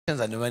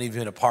I know many of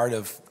you have been a part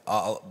of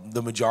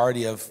the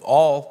majority of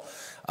all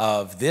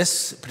of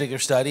this particular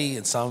study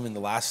and some in the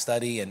last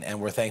study,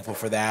 and we're thankful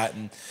for that,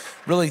 and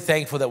really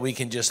thankful that we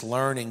can just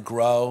learn and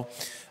grow.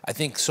 I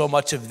think so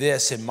much of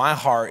this in my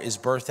heart is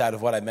birthed out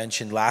of what I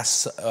mentioned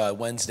last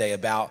Wednesday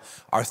about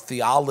our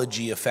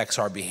theology affects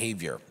our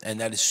behavior. And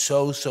that is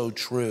so, so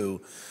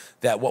true,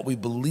 that what we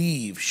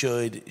believe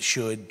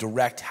should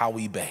direct how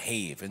we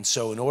behave. And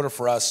so in order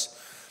for us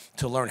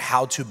to learn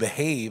how to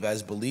behave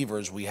as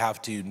believers, we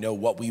have to know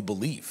what we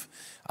believe.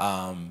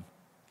 And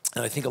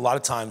I think a lot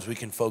of times we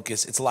can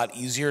focus, it's a lot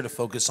easier to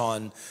focus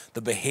on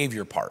the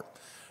behavior part.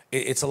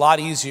 It's a lot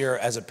easier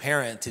as a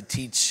parent to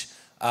teach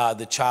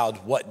the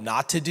child what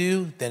not to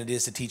do than it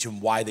is to teach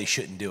them why they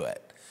shouldn't do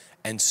it.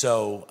 And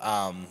so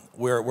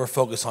we're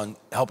focused on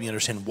helping you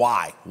understand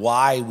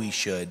why we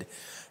should.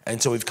 And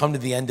so we've come to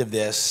the end of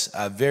this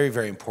very,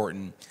 very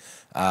important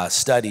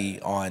study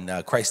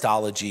on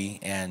Christology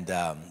and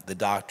the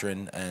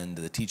doctrine and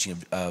the teaching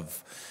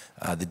of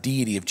the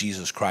deity of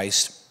Jesus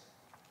Christ.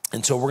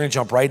 And so we're going to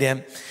jump right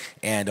in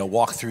and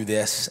walk through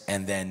this,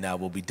 and then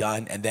we'll be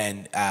done. And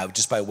then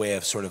just by way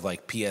of sort of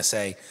like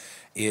PSA,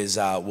 is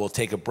we'll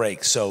take a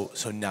break. So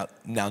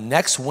now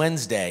next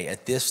Wednesday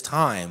at this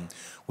time,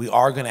 we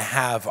are going to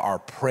have our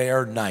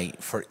prayer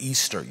night for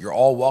Easter. You're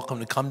all welcome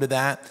to come to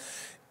that.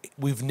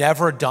 We've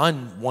never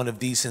done one of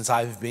these since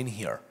I've been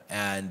here,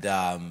 and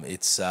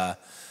it's never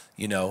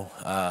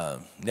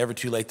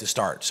too late to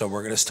start. So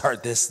we're going to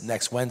start this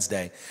next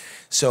Wednesday.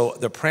 So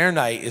the prayer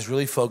night is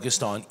really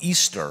focused on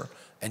Easter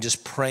and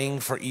just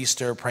praying for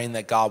Easter, praying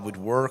that God would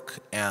work,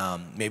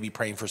 maybe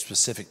praying for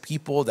specific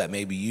people that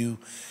maybe you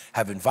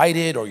have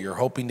invited or you're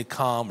hoping to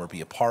come or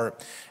be a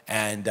part.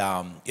 And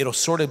it'll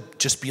sort of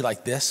just be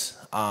like this.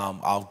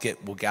 We'll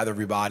gather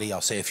everybody, I'll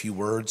say a few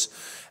words,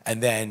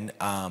 and then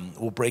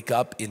we'll break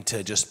up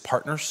into just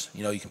partners.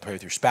 You know, you can pray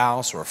with your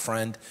spouse or a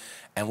friend,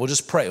 and we'll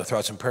just pray. We'll throw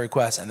out some prayer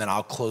requests, and then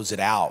I'll close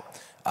it out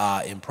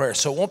in prayer.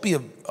 So it won't be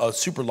a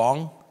super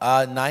long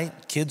night.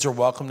 Kids are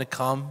welcome to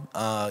come.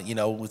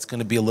 It's going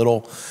to be a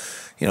little,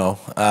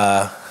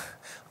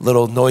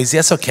 little noisy.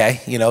 That's okay.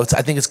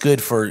 I think it's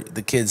good for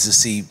the kids to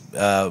see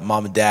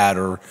mom and dad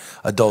or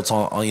adults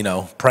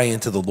on praying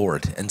to the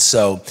Lord. And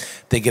so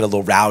if they get a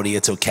little rowdy,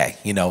 it's okay.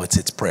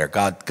 It's prayer.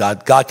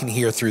 God can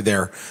hear through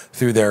their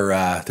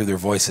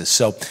voices.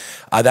 So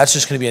that's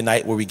just going to be a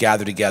night where we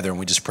gather together and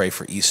we just pray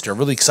for Easter. I'm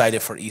really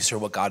excited for Easter,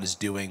 what God is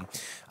doing.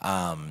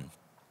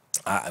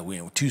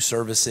 2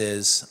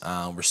 services.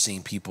 We're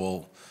seeing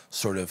people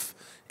sort of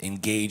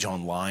engage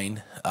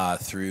online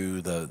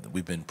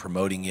we've been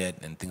promoting it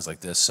and things like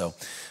this. So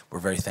we're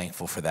very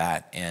thankful for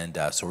that. And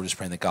so we're just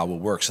praying that God will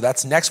work. So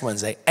that's next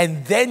Wednesday.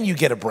 And then you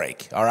get a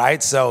break. All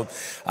right. So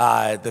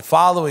the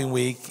following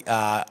week,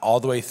 all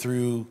the way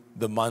through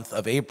the month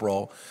of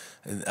April,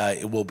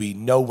 it will be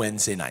no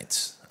Wednesday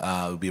nights.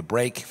 It'll be a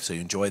break. So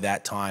you enjoy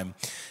that time.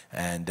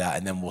 And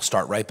then we'll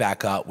start right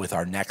back up with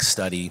our next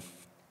study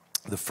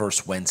the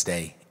first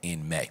Wednesday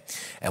in May.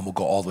 And we'll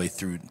go all the way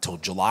through until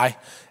July,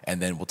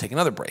 and then we'll take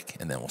another break,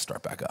 and then we'll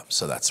start back up.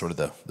 So that's sort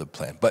of the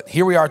plan. But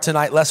here we are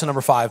tonight, lesson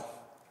number 5.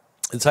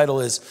 The title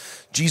is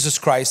Jesus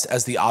Christ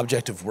as the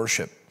Object of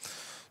Worship.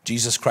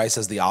 Jesus Christ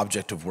as the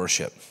Object of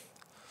Worship.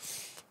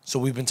 So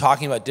we've been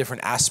talking about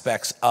different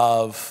aspects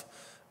of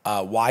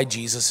why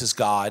Jesus is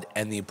God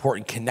and the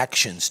important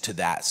connections to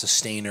that.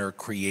 Sustainer,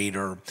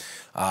 creator,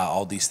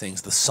 all these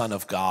things, the Son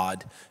of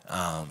God.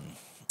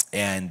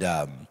 And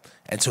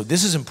so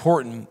this is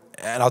important,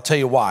 and I'll tell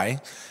you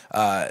why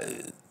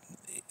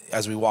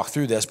as we walk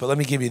through this, but let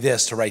me give you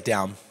this to write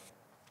down.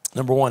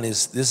 Number one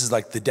is, this is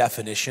like the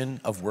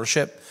definition of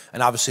worship,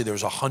 and obviously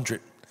there's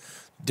 100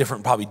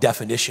 different probably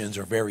definitions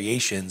or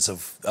variations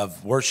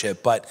of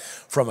worship, but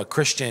from a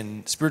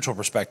Christian spiritual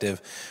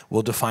perspective,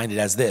 we'll define it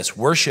as this.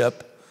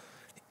 Worship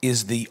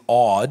is the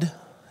awed,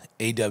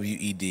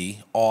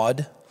 A-W-E-D,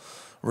 awed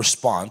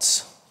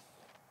response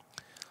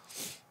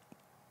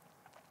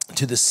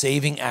to the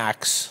saving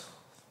acts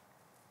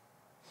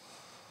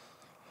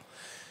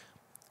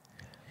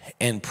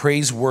and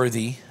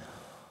praiseworthy,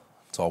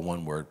 it's all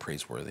one word,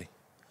 praiseworthy,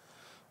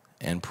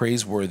 and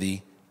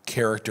praiseworthy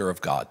character of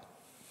God.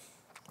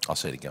 I'll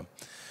say it again.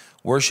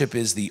 Worship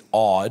is the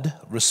awed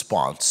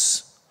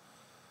response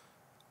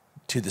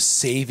to the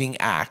saving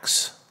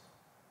acts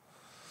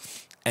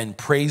and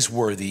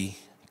praiseworthy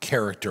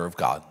character of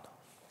God.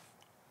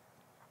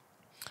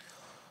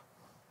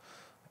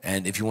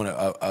 And if you want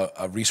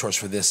a resource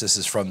for this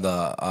is from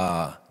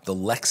the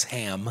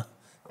Lexham,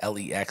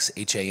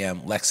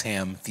 L-E-X-H-A-M,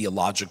 Lexham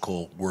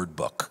Theological Word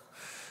Book.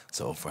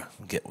 So if I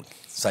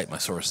cite my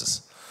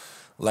sources,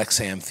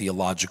 Lexham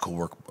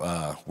Theological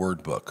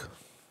Word Book.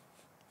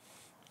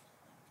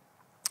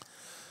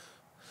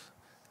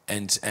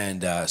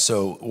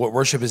 So what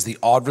worship is the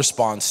awed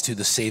response to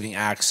the saving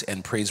acts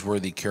and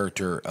praiseworthy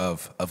character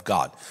of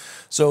God.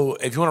 So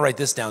if you want to write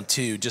this down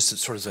too, just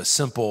sort of a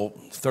simple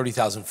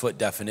 30,000 foot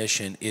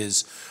definition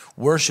is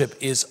worship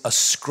is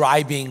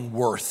ascribing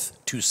worth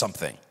to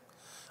something.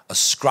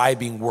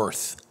 Ascribing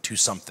worth to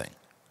something.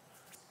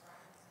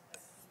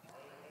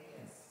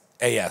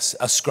 A-S,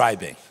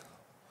 ascribing.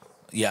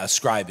 Yeah,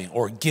 ascribing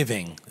or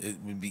giving, it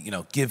would be,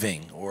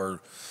 giving or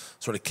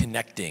sort of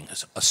connecting,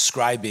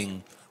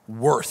 ascribing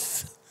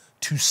worth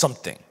to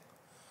something.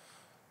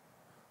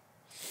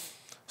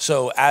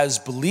 So as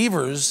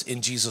believers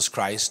in Jesus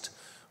Christ,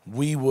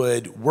 we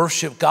would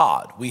worship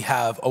God. We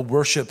have a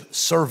worship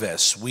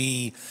service.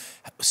 We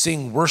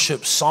sing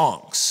worship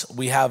songs.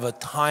 We have a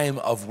time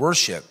of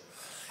worship.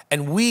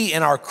 And we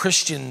in our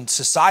Christian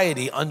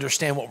society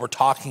understand what we're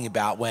talking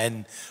about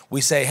when we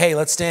say, hey,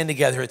 let's stand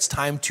together. It's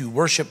time to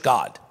worship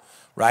God,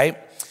 right?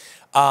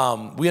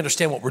 We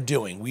understand what we're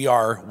doing. We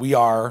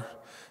are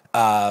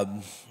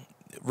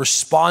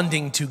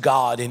responding to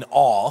God in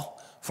awe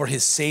for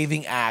his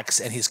saving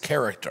acts and his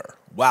character.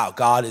 Wow,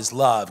 God is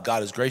love.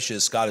 God is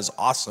gracious. God is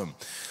awesome.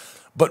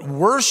 But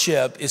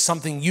worship is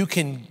something you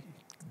can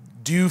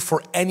do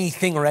for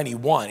anything or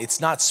anyone.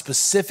 It's not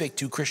specific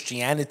to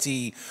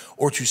Christianity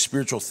or to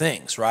spiritual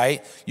things,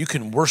 right? You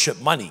can worship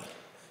money.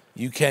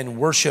 You can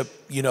worship,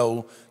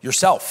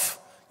 yourself.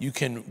 You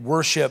can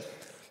worship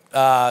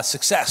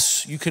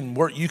success. You can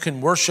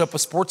worship a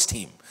sports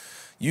team.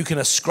 You can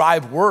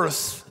ascribe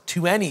worth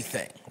to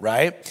anything,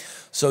 right?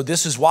 So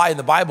this is why in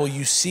the Bible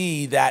you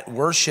see that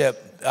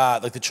worship,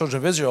 like the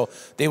children of Israel,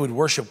 they would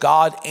worship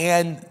God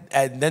and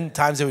then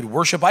times they would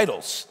worship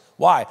idols.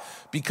 Why?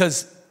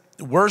 Because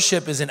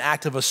worship is an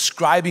act of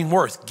ascribing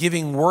worth,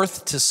 giving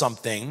worth to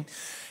something,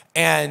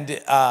 and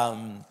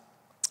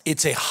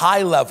it's a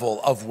high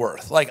level of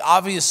worth. Like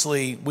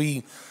obviously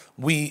we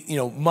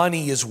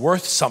money is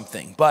worth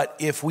something, but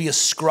if we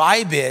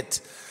ascribe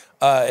it,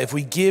 if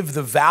we give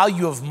the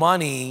value of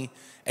money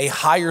a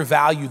higher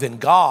value than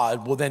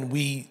God, well then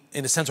we,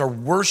 in a sense, are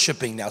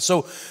worshiping now.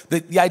 So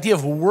the idea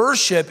of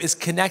worship is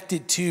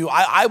connected to,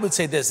 I would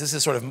say this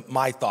is sort of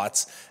my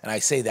thoughts, and I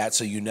say that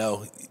so you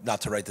know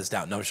not to write this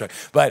down. No, I'm sorry.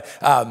 But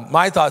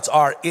my thoughts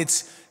are,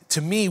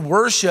 to me,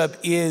 worship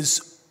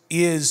is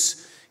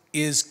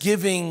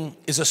ascribing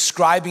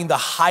the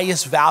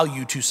highest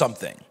value to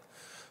something.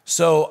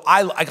 So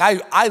I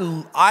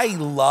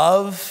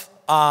love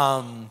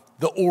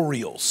the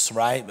Orioles,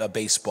 right?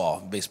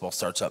 Baseball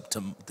starts up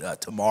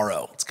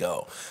tomorrow. Let's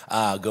go.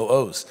 Go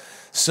O's.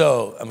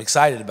 So I'm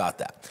excited about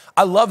that.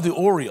 I love the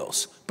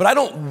Orioles, but I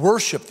don't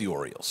worship the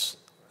Orioles,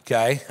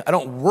 okay? I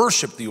don't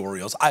worship the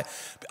Orioles. I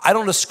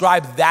don't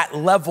ascribe that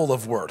level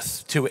of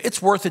worth to it.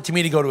 It's worth it to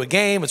me to go to a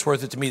game. It's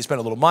worth it to me to spend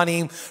a little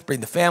money,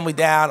 bring the family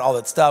down, all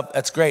that stuff.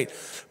 That's great.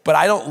 But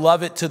I don't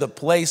love it to the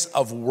place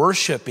of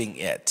worshiping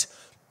it.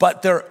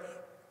 But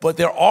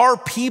there are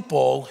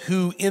people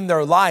who in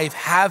their life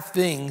have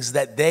things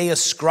that they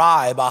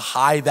ascribe a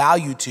high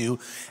value to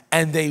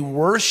and they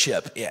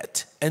worship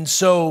it. And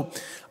so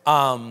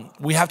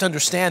we have to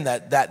understand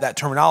that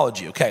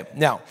terminology. Okay,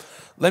 now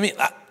I'm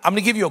going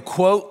to give you a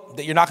quote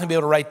that you're not going to be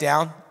able to write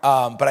down,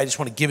 but I just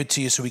want to give it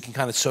to you so we can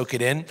kind of soak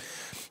it in.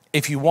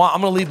 If you want,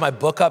 I'm going to leave my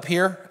book up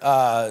here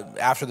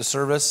after the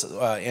service.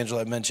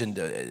 Angela mentioned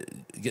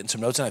getting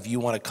some notes on it. If you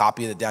want a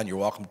copy of it down, you're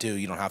welcome to.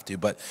 You don't have to.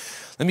 But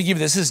let me give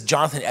you this. This is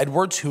Jonathan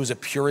Edwards, who is a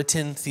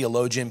Puritan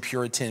theologian,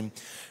 Puritan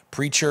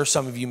preacher.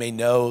 Some of you may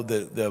know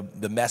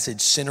the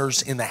message,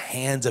 Sinners in the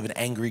Hands of an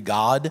Angry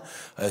God.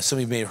 Some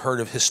of you may have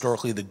heard of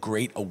historically the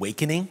Great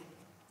Awakening.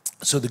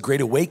 So the Great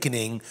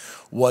Awakening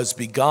was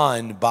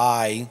begun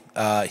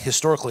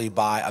historically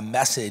by a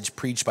message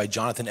preached by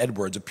Jonathan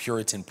Edwards, a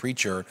Puritan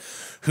preacher,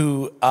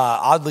 who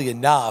oddly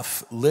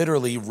enough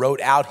literally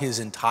wrote out his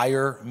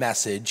entire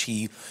message.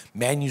 He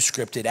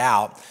manuscripted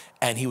out,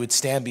 and he would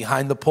stand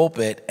behind the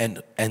pulpit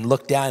and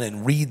look down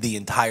and read the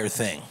entire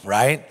thing,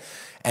 right?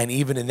 And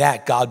even in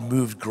that, God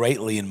moved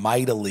greatly and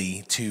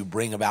mightily to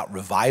bring about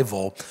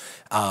revival.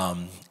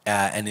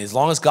 And as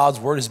long as God's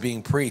word is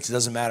being preached, it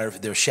doesn't matter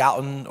if they're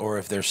shouting or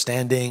if they're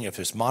standing, if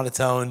there's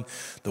monotone,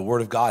 the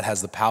word of God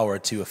has the power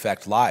to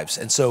affect lives.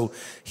 And so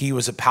he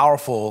was a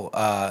powerful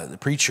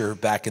preacher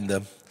back in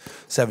the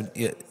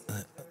 70s.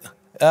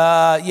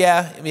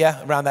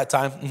 Around that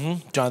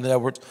time, Jonathan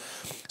Edwards.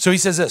 So he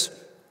says this: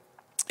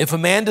 if a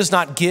man does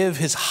not give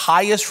his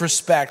highest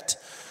respect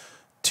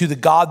to the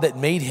God that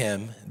made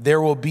him, there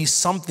will be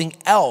something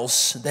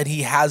else that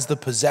has the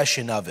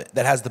possession of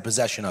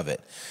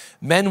it.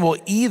 Men will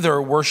either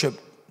worship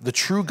the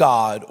true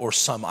God or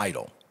some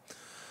idol.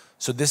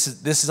 So this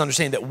is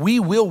understanding that we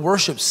will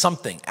worship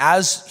something.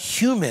 As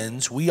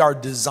humans, we are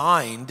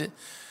designed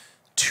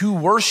to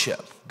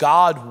worship.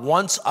 God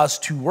wants us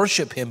to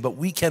worship him, but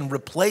we can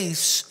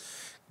replace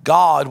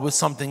God with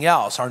something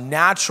else. Our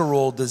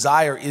natural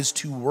desire is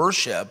to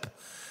worship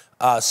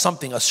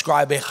something,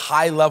 ascribe a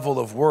high level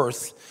of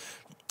worth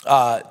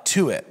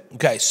to it.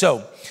 Okay,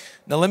 so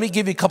now let me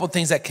give you a couple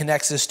things that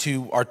connects us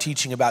to our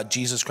teaching about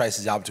Jesus Christ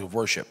as the object of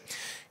worship.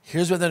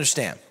 Here's what to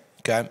understand,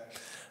 okay,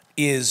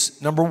 is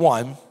number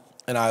one,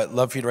 and I'd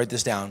love for you to write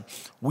this down,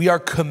 we are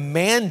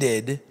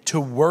commanded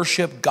to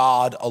worship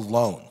God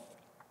alone.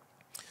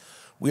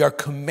 We are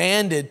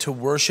commanded to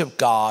worship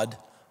God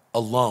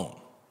alone,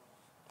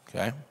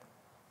 okay?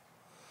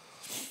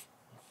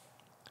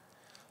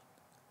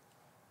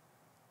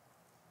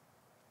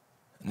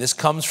 And this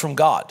comes from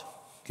God,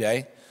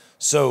 okay?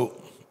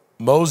 So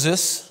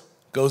Moses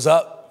goes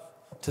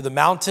up to the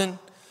mountain.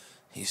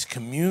 He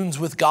communes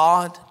with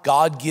God.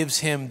 God gives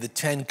him the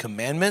 10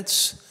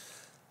 commandments.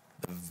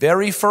 The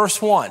very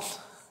first one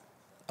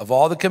of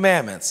all the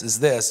commandments is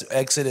this,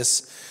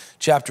 Exodus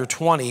chapter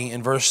 20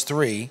 and verse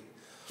 3.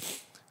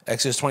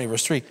 Exodus 20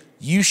 verse 3.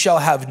 You shall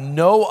have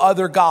no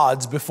other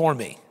gods before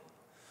me.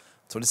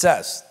 That's what it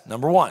says.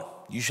 Number one,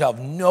 you shall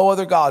have no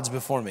other gods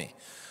before me.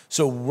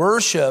 So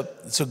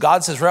worship, so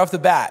God says right off the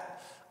bat,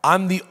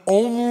 I'm the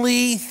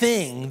only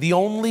thing, the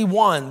only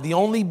one, the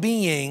only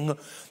being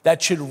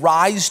that should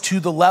rise to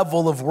the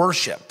level of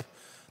worship.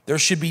 There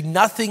should be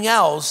nothing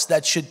else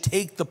that should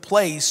take the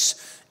place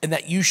and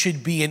that you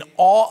should be in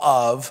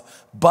awe of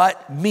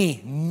but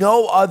me.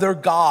 No other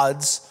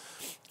gods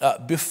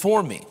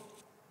before me.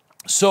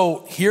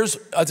 So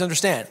let's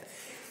understand.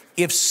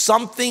 If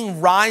something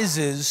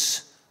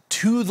rises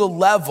to the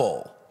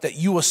level that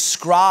you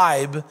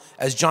ascribe,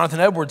 as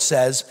Jonathan Edwards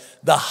says,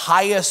 the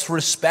highest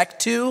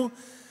respect to,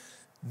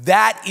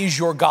 that is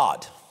your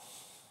God.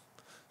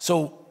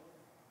 So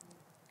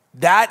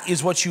that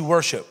is what you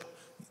worship.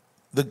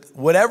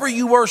 Whatever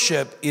you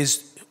worship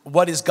is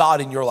what is God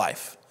in your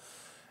life.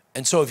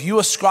 And so if you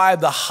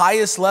ascribe the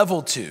highest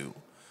level to,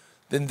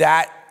 then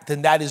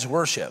that is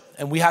worship.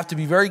 And we have to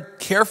be very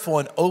careful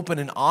and open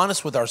and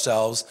honest with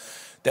ourselves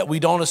that we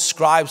don't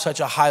ascribe such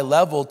a high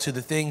level to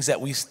the things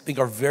that we think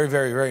are very,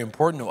 very, very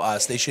important to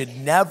us. They should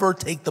never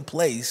take the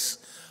place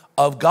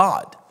of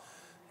God.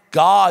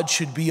 God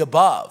should be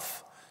above.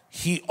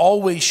 He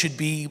always should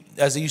be,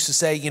 as they used to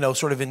say,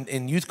 sort of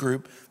in youth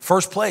group,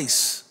 first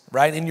place,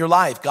 right, in your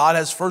life. God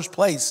has first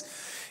place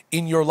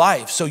in your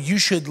life. So you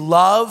should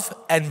love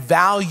and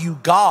value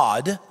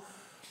God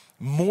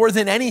more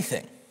than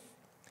anything.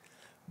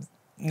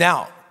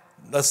 Now,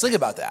 let's think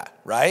about that,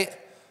 right?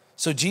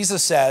 So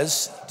Jesus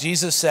says,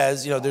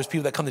 there's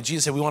people that come to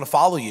Jesus and say, we want to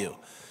follow you.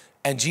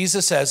 And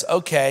Jesus says,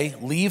 okay,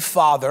 leave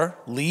father,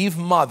 leave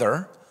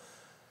mother,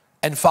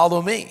 and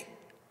follow me.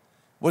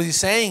 What he's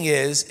saying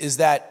is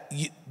that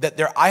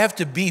I have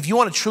to be, if you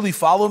want to truly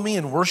follow me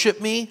and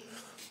worship me,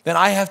 then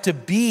I have to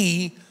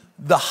be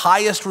the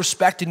highest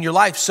respect in your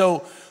life.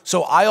 So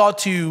I ought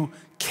to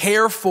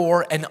care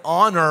for and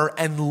honor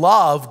and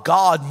love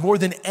God more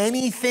than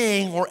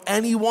anything or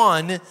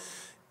anyone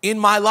in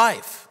my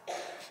life.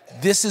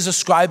 This is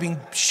ascribing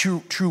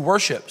true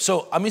worship.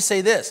 So let me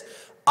say this.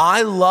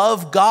 I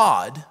love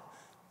God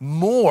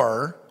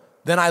more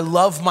than I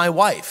love my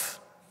wife.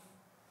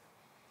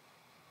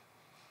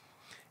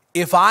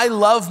 If I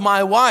love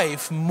my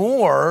wife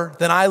more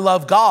than I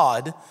love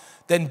God,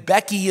 then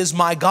Becky is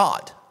my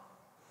God.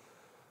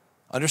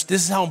 This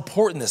is how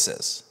important this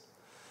is.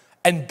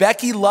 And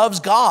Becky loves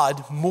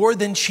God more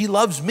than she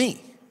loves me.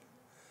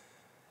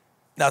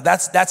 Now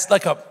that's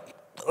like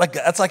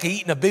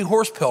eating a big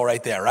horse pill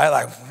right there, right?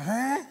 Like,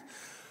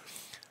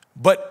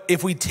 but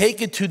if we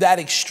take it to that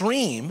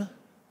extreme,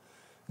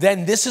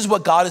 then this is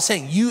what God is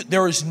saying.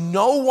 There is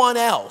no one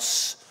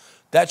else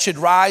that should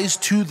rise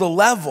to the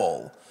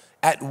level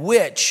at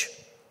which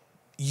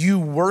you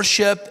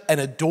worship and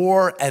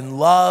adore and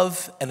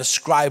love and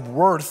ascribe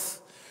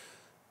worth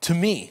to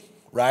me,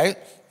 right?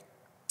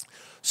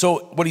 So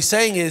what he's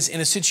saying is, in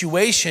a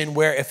situation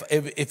where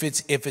if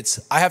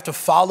it's I have to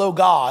follow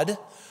God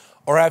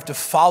or I have to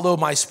follow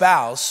my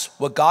spouse,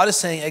 what God is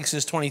saying,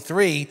 Exodus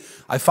 23,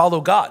 I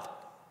follow God.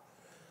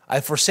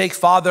 I forsake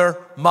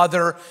father,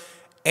 mother,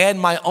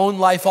 and my own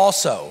life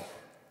also,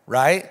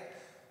 right?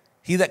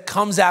 He that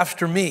comes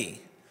after me,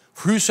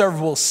 whosoever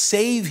will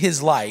save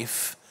his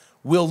life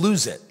will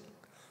lose it.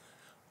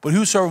 But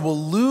whosoever will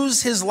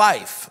lose his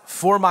life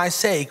for my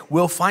sake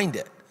will find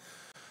it.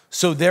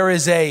 So there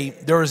is a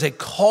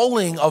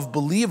calling of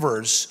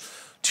believers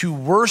to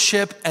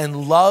worship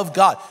and love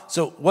God.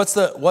 So what's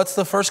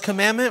the first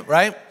commandment,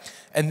 right?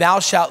 And thou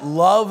shalt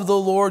love the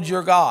Lord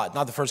your God.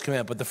 Not the first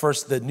commandment, but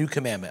the new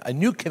commandment. A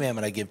new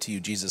commandment I give to you,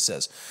 Jesus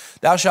says.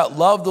 Thou shalt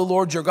love the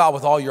Lord your God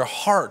with all your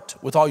heart,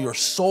 with all your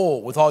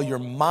soul, with all your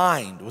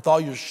mind, with all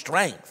your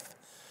strength,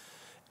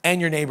 and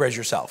your neighbor as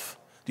yourself.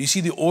 Do you see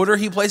the order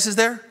he places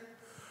there?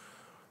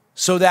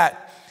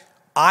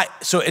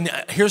 And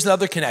here's the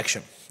other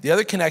connection. The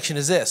other connection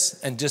is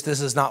this, and just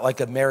this is not like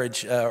a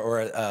marriage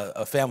or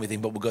a family thing,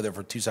 but we'll go there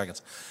for 2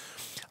 seconds.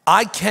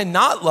 I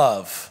cannot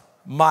love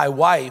my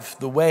wife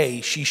the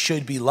way she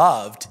should be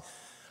loved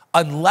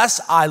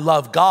unless I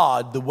love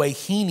God the way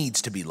he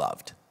needs to be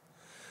loved.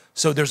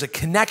 So there's a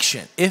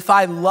connection. If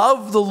I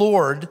love the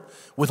Lord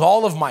with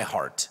all of my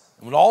heart,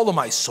 and with all of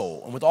my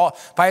soul, and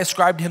if I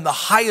ascribe to him the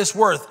highest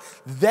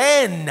worth,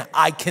 then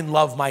I can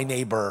love my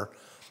neighbor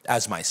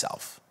as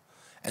myself.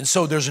 And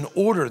so there's an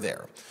order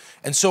there.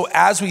 And so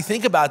as we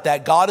think about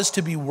that, God is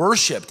to be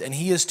worshiped and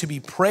he is to be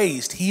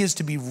praised. He is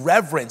to be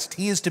reverenced.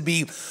 He is to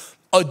be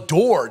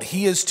adored.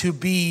 He is to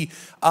be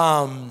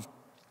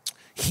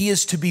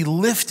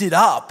lifted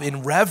up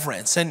in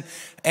reverence. And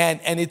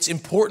it's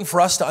important for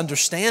us to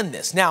understand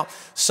this. Now,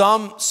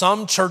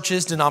 some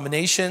churches,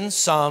 denominations,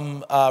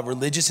 some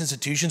religious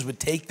institutions would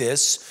take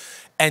this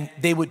and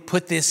they would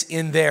put this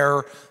in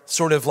their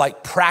sort of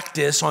like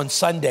practice on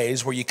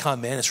Sundays where you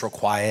come in, it's real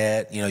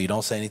quiet, you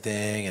don't say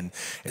anything, and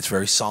it's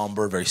very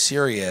somber, very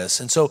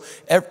serious. And so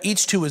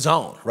each to his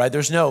own, right?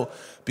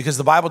 Because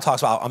the Bible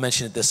talks about, I'll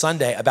mention it this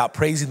Sunday, about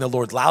praising the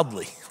Lord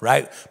loudly,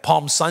 right?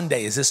 Palm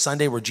Sunday is this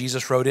Sunday where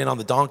Jesus rode in on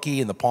the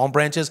donkey and the palm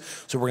branches.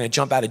 So we're going to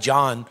jump out of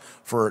John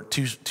for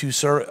two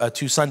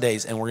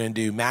Sundays, and we're going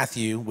to do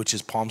Matthew, which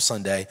is Palm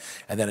Sunday,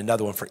 and then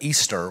another one for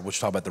Easter, which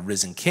talk about the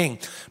risen King.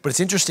 But it's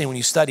interesting when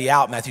you study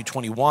out Matthew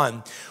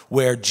 21,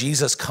 where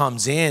Jesus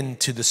comes in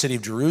to the city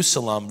of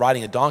Jerusalem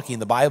riding a donkey,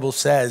 and the Bible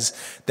says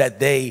that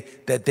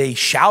they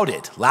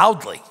shouted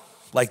loudly.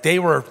 Like they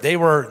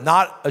were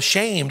not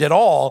ashamed at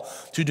all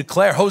to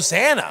declare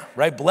Hosanna,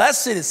 right?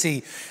 Blessed is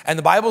he. And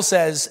the Bible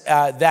says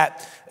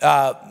that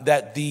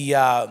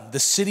the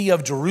city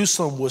of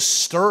Jerusalem was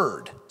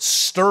stirred.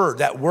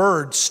 That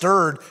word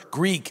stirred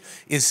Greek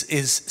is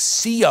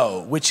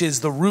seo, which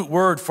is the root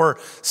word for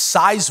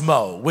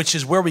seismo, which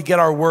is where we get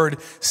our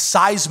word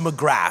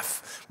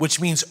seismograph,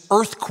 which means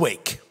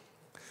earthquake.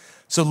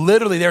 So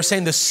literally they're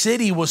saying the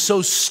city was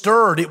so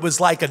stirred, it was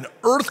like an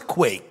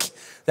earthquake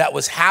that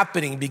was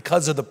happening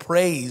because of the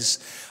praise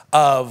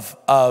of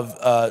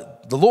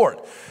the Lord.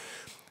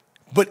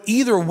 But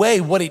either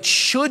way, what it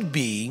should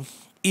be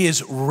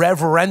is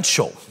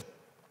reverential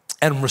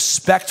and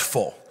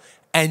respectful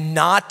and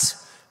not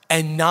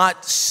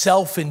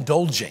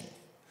self-indulging.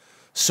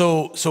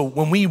 So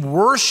when we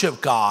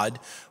worship God,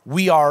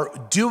 we are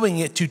doing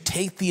it to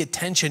take the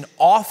attention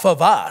off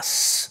of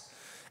us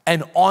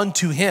and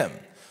onto him.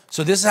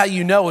 So this is how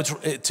you know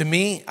to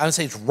me, I would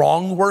say it's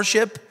wrong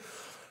worship.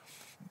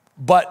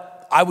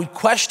 But I would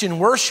question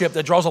worship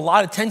that draws a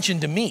lot of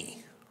attention to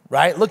me,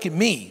 right? Look at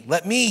me,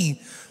 let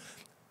me,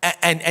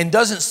 and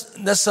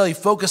doesn't necessarily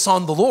focus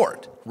on the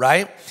Lord,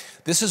 right?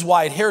 This is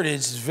why at Heritage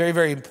is very,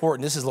 very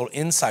important. This is a little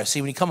insider. See,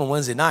 when you come on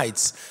Wednesday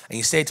nights and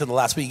you stay till the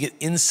last week, you get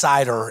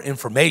insider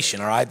information,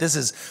 all right? This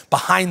is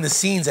behind the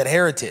scenes at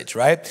Heritage,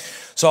 right?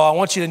 So I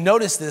want you to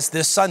notice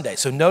this Sunday.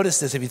 So notice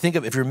this, if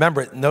you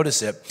remember it,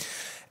 notice it.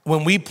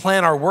 When we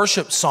plan our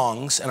worship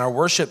songs and our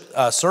worship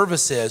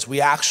services, we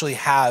actually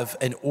have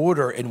an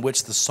order in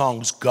which the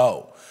songs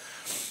go.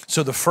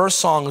 So the first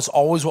song is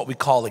always what we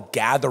call a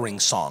gathering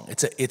song.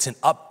 It's an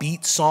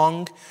upbeat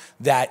song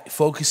that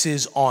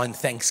focuses on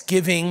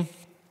thanksgiving,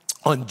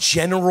 on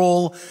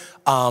general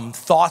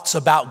thoughts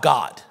about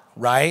God,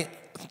 right?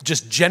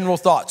 Just general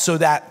thoughts, so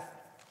that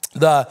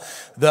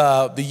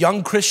the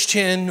young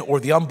Christian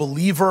or the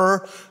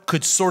unbeliever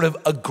could sort of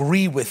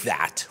agree with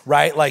that,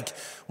 right? Like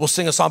we'll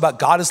sing a song about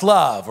God is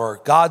love or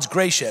God's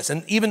gracious.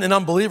 And even an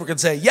unbeliever could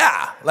say,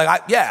 yeah,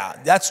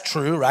 that's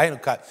true, right?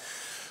 Okay.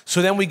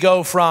 So then we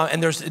go from,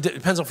 and it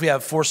depends if we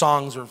have 4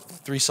 songs or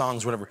 3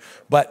 songs, whatever.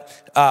 But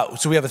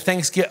so we have a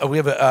Thanksgiving, we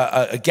have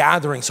a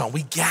gathering song.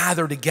 We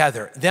gather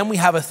together. Then we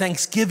have a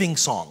Thanksgiving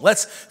song.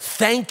 Let's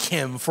thank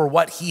him for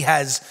what he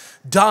has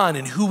done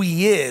and who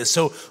he is.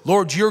 So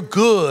Lord, you're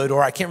good,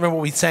 or I can't remember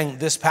what we sang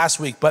this past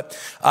week, but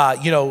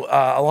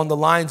along the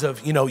lines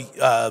of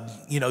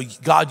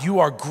God, you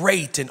are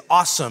great and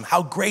awesome.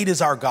 How great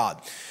is our God?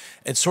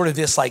 And sort of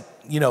this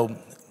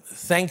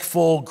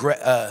thankful,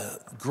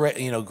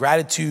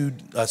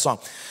 gratitude song.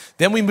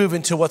 Then we move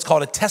into what's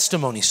called a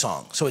testimony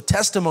song. So a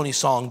testimony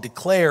song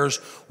declares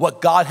what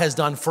God has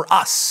done for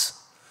us,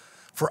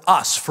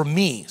 for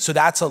me. So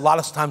that's a lot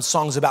of times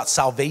songs about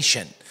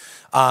salvation.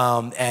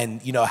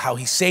 And how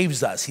he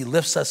saves us, he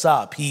lifts us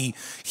up, he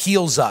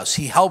heals us,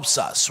 he helps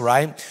us,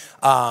 right?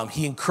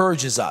 He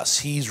encourages us,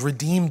 he's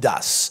redeemed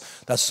us.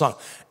 That's the song.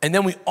 And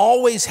then we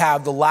always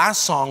have the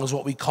last song is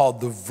what we call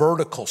the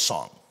vertical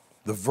song.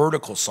 The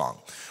vertical song.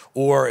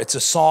 Or it's a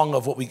song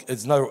of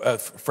it's another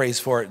phrase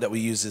for it that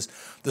we use is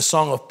the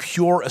song of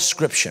pure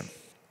ascription.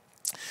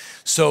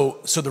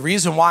 So the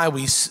reason why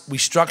we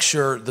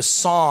structure the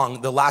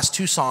song, the last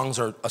 2 songs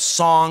are a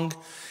song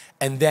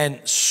and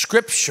then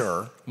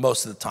scripture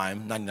most of the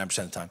time, 99%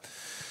 of the time,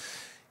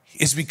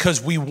 is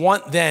because we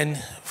want then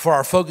for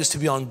our focus to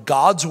be on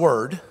God's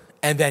word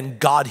and then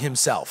God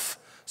himself.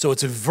 So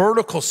it's a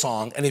vertical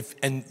song, and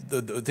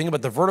the thing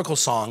about the vertical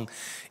song,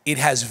 it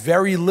has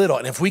very little,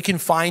 and if we can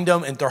find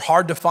them, and they're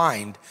hard to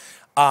find,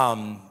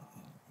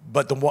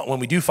 but when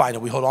we do find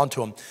them, we hold on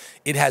to them,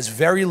 it has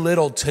very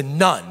little to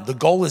none. The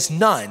goal is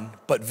none,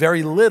 but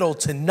very little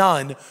to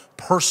none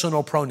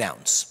personal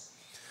pronouns.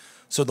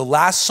 So the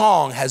last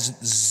song has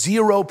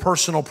 0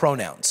 personal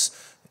pronouns.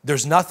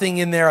 There's nothing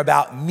in there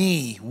about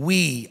me,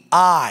 we,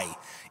 I.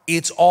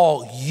 It's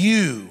all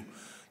you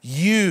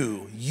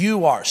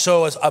are.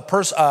 So as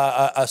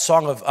a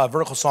song of a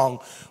vertical song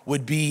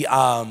would be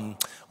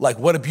like,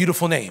 what a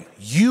beautiful name.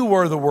 You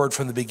were the word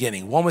from the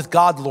beginning, one with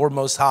God, the Lord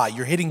Most High.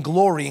 You're hidden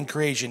glory in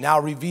creation, now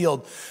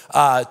revealed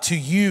to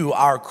you,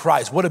 our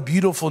Christ. What a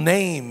beautiful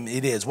name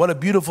it is. What a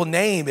beautiful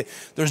name.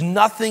 There's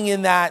nothing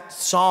in that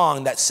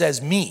song that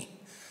says me.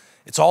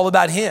 It's all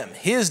about him.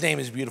 His name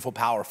is beautiful,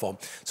 powerful.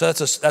 So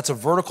that's a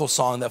vertical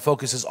song that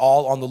focuses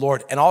all on the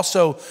Lord. And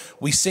also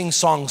we sing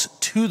songs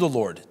to the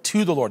Lord,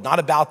 not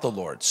about the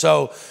Lord.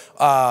 So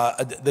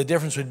the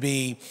difference would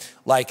be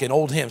like an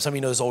old hymn. Some of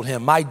you know this old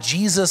hymn. My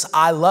Jesus,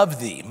 I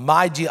love thee.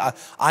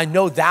 I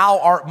know thou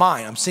art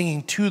mine. I'm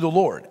singing to the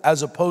Lord,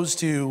 as opposed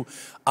to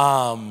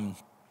a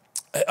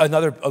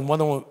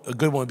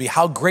good one would be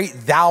how great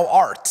thou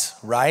art,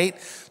 right?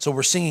 So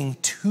we're singing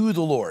to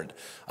the Lord.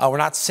 We're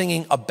not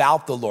singing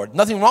about the Lord.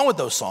 Nothing wrong with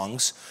those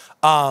songs.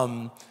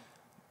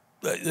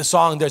 The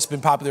song that's been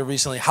popular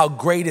recently, how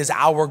great is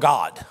our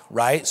God,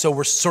 right? So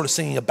we're sort of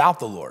singing about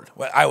the Lord.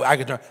 I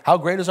could turn, how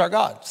great is our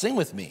God? Sing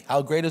with me.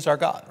 How great is our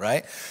God,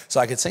 right? So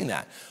I could sing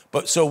that.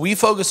 But so we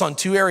focus on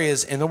two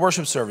areas in the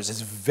worship service. It's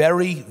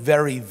very,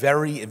 very,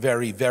 very,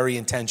 very, very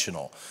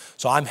intentional.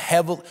 So I'm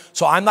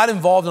not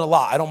involved in a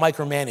lot. I don't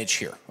micromanage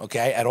here,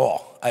 okay, at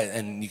all.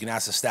 And you can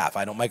ask the staff.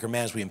 I don't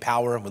micromanage. We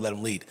empower them. We let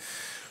them lead.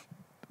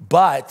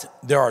 But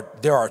there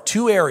are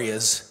two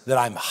areas that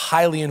I'm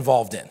highly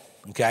involved in,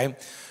 okay?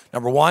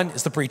 Number one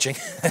is the preaching.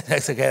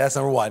 That's okay, that's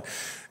number one.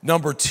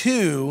 Number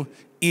two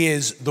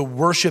is the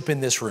worship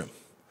in this room.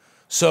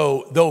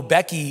 So though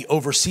Becky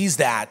oversees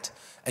that,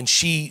 and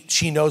she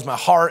knows my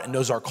heart and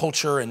knows our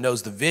culture and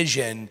knows the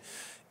vision,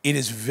 it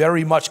is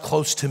very much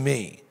close to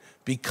me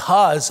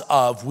because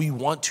of we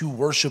want to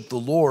worship the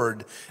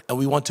Lord and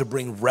we want to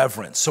bring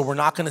reverence. So we're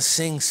not gonna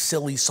sing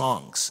silly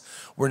songs.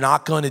 We're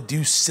not going to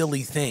do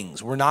silly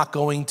things. We're not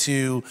going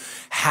to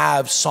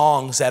have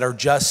songs that are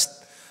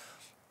just,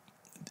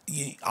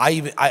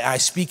 I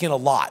speak in a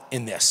lot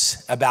in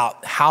this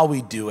about how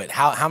we do it,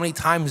 how many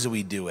times do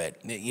we do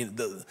it,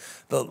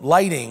 the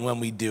lighting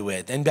when we do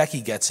it. And Becky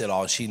gets it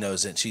all. She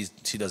knows it.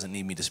 She doesn't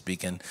need me to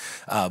speak in,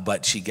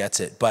 but she gets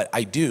it. But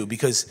I do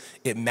because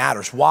it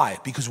matters. Why?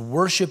 Because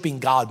worshiping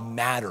God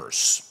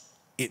matters.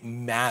 It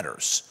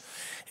matters.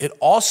 It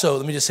also,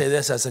 let me just say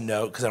this as a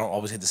note, because I don't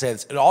always get to say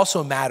this. It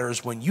also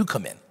matters when you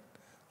come in,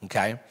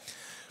 okay?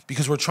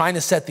 Because we're trying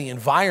to set the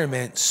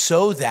environment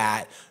so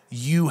that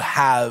you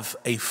have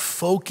a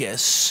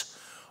focus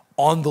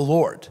on the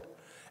Lord.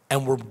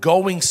 And we're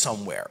going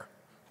somewhere.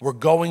 We're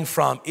going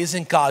from,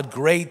 isn't God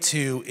great,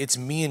 to it's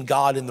me and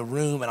God in the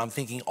room, and I'm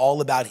thinking all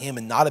about him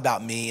and not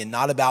about me and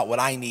not about what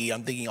I need.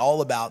 I'm thinking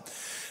all about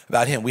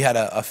him. We had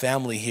a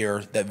family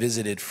here that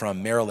visited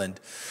from Maryland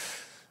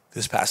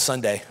this past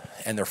Sunday,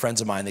 and they're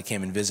friends of mine. They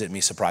came and visited me,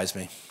 surprised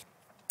me.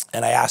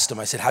 And I asked them,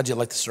 I said, how'd you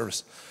like the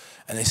service?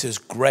 And they said, it was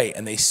great.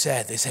 And they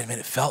said, man,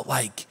 it felt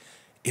like,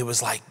 it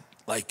was like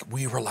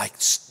we were like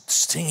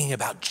singing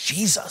about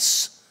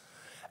Jesus.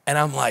 And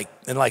I'm like,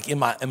 in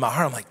my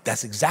heart, I'm like,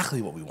 that's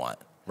exactly what we want,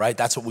 right?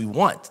 That's what we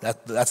want.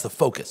 That's the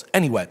focus.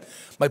 Anyway,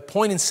 my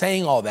point in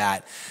saying all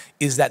that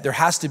is that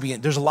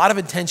there's a lot of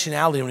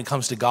intentionality when it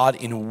comes to God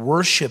in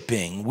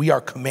worshiping. We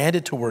are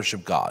commanded to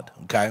worship God,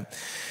 okay?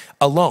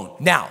 Alone.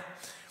 Now,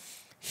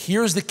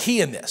 here's the key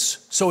in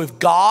this. So if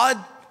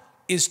God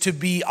is to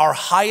be our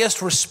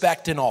highest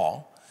respect in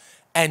all,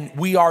 and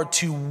we are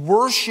to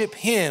worship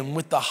him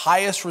with the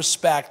highest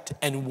respect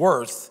and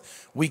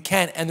worth we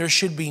can, and there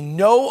should be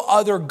no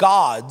other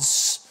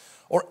gods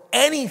or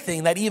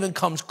anything that even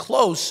comes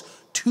close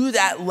to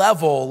that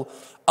level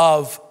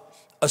of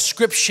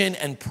ascription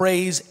and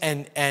praise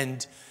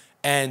and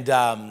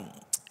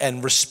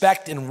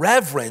respect and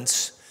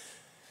reverence,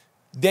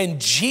 then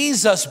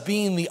Jesus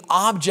being the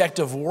object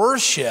of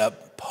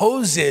worship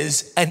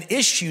poses an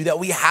issue that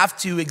we have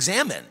to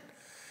examine.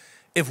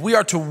 If we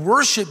are to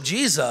worship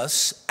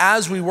Jesus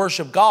as we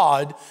worship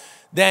God,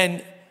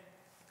 then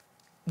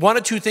one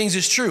of two things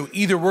is true.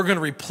 Either we're going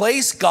to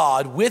replace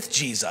God with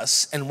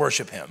Jesus and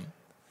worship him,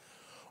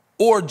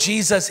 or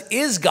Jesus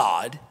is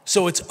God,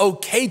 so it's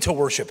okay to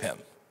worship him,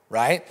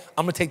 right?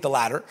 I'm going to take the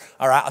latter,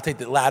 all right? I'll take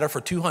the latter for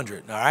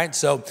 200, all right?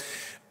 So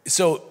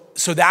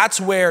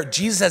that's where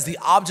Jesus as the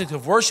object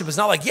of worship is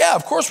not like, yeah,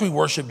 of course we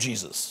worship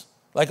Jesus.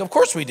 Like, of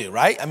course we do,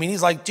 right? I mean,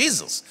 he's like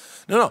Jesus.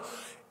 No.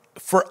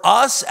 For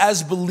us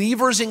as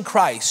believers in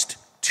Christ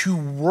to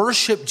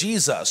worship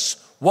Jesus,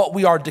 what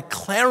we are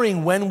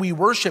declaring when we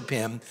worship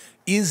him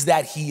is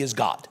that he is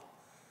God.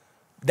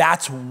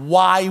 That's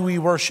why we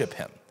worship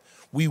him.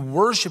 We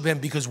worship him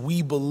because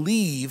we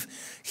believe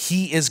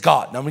he is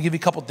God. Now, I'm gonna give you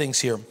a couple things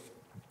here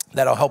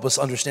that'll help us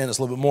understand this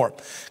a little bit more,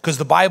 because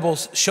the Bible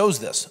shows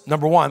this.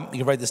 Number one, you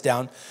can write this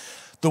down.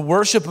 The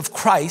worship of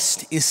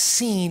Christ is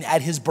seen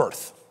at his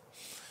birth.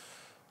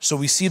 So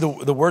we see the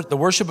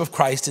worship of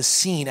Christ is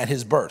seen at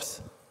his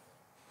birth.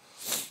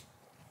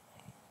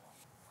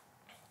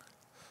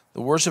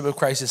 The worship of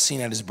Christ is seen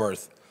at his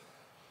birth.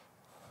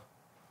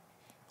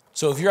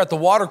 So if you're at the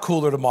water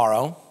cooler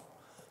tomorrow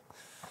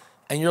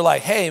and you're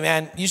like, hey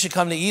man, you should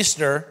come to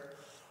Easter,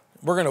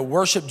 we're gonna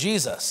worship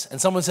Jesus.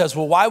 And someone says,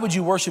 well, why would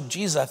you worship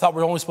Jesus? I thought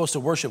we were only supposed to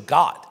worship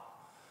God,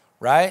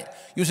 right?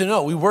 You say,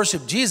 no, we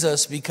worship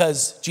Jesus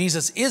because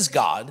Jesus is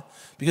God.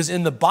 Because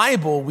in the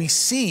Bible, we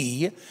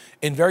see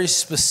in very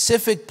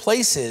specific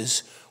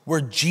places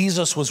where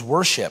Jesus was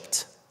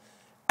worshiped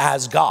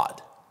as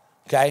God,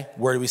 okay?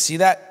 Where do we see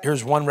that?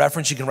 Here's one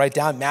reference you can write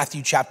down,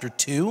 Matthew chapter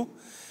 2.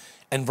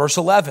 and verse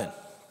 11.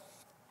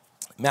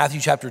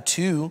 Matthew chapter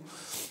 2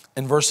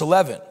 and verse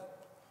 11.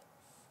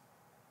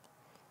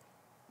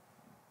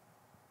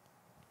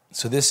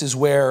 So this is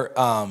where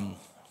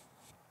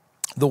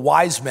the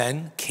wise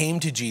men came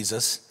to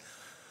Jesus.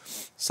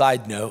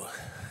 Side note,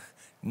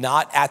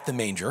 not at the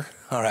manger,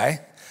 all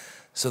right?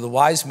 So the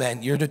wise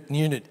men, your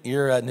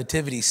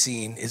nativity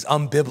scene is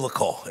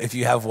unbiblical if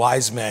you have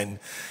wise men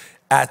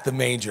at the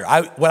manger.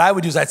 What I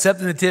would do is I'd set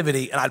up the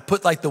nativity and I'd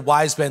put like the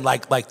wise men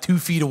like 2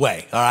 feet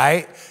away, all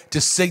right,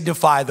 to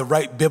signify the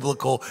right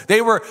biblical.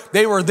 They were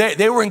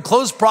in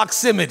close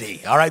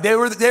proximity, all right. They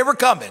were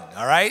coming,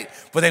 all right,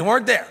 but they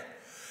weren't there.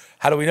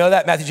 How do we know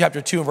that? Matthew chapter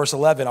 2 and verse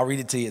 11. I'll read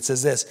it to you. It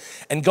says this: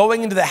 "And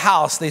going into the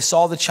house, they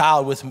saw the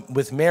child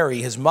with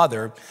Mary, his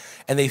mother,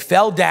 and they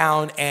fell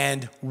down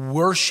and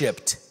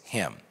worshiped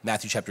him."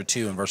 Matthew chapter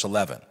 2 and verse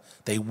 11.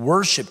 They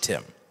worshiped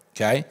him,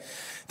 okay?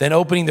 "Then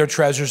opening their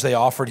treasures, they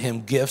offered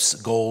him gifts,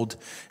 gold,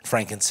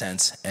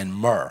 frankincense, and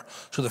myrrh."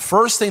 So the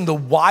first thing the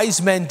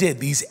wise men did,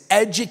 these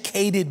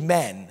educated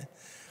men,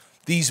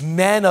 these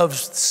men of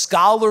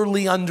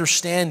scholarly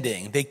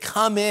understanding, they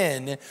come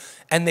in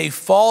and they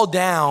fall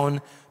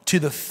down to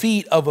the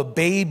feet of a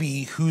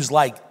baby who's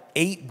like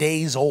 8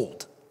 days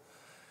old.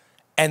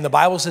 And the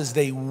Bible says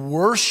they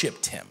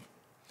worshiped him.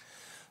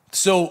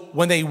 So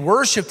when they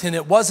worshiped him,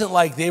 it wasn't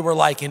like they were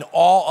like in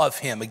awe of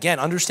him. Again,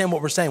 understand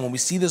what we're saying. When we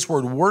see this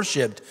word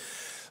worshiped,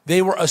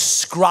 they were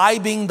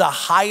ascribing the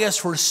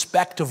highest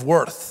respect of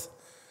worth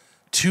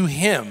to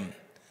him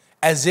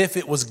as if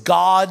it was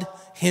God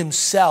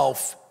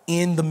himself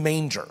in the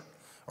manger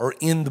or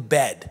in the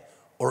bed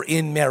or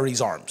in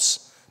Mary's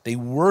arms. They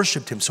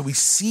worshiped him. So we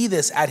see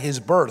this at his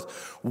birth.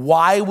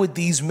 Why would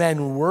these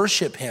men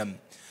worship him?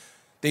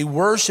 They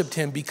worshiped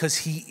him because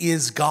he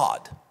is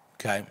God,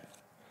 okay?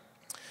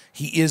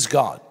 He is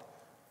God.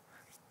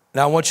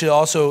 Now I want you to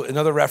also,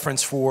 another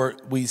reference for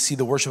we see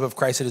the worship of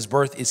Christ at his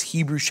birth is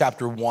Hebrews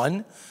chapter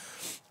 1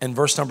 and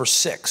verse number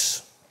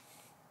 6.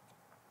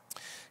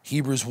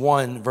 Hebrews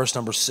 1 verse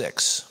number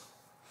 6.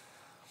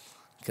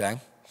 Okay?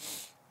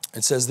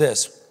 It says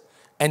this: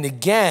 "And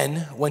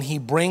again, when he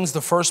brings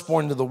the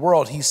firstborn into the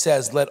world, he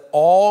says, let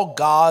all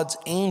God's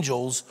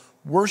angels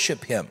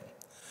worship him."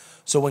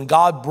 So when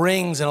God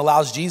brings and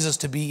allows Jesus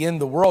to be in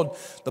the world,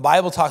 the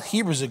Bible talks,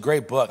 Hebrews is a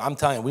great book. I'm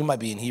telling you, we might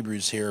be in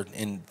Hebrews here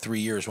in 3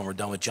 years when we're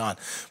done with John.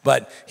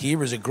 But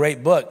Hebrews is a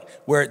great book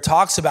where it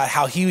talks about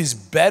how he was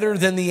better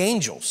than the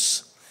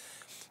angels.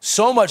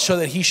 So much so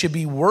that he should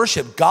be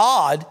worshiped.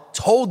 God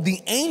told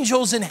the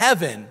angels in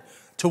heaven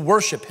to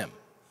worship him.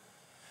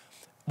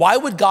 Why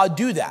would God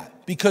do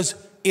that? Because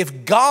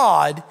if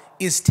God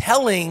is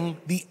telling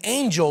the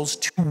angels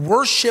to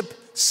worship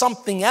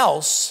something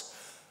else,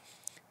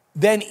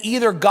 then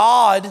either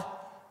God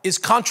is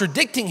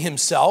contradicting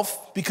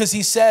himself because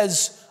he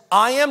says,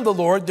 I am the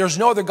Lord, there's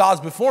no other gods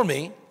before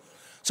me.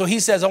 So he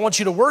says, I want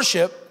you to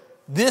worship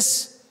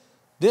this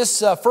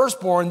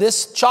firstborn,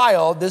 this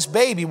child, this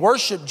baby,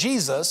 worship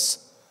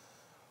Jesus.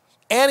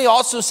 And he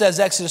also says,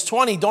 Exodus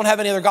 20, don't have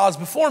any other gods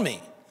before me.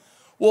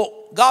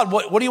 Well, God,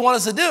 what do you want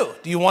us to do?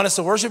 Do you want us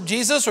to worship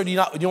Jesus or do you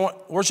want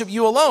to worship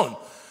you alone?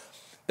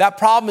 That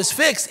problem is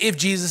fixed if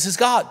Jesus is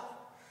God.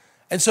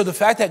 And so the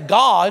fact that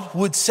God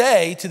would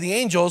say to the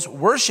angels,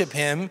 worship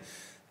him,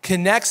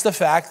 connects the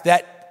fact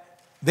that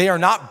they are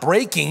not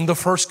breaking the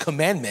first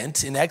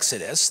commandment in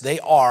Exodus. They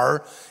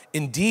are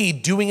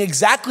indeed doing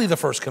exactly the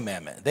first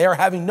commandment. They are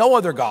having no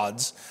other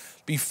gods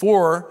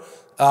before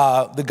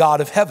the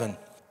God of heaven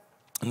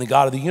and the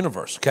God of the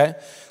universe, okay?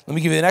 Let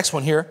me give you the next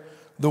one here.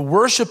 The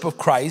worship of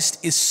Christ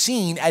is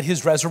seen at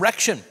his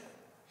resurrection.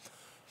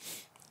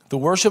 The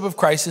worship of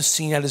Christ is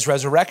seen at his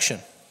resurrection.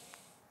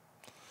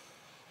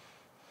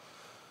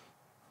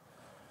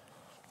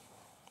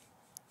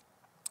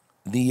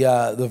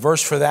 The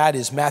verse for that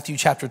is Matthew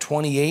chapter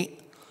 28,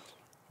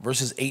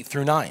 verses 8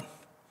 through 9.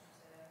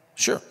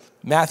 Sure.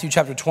 Matthew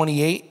chapter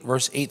 28,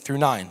 verse 8 through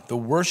 9. The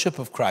worship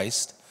of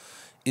Christ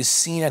is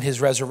seen at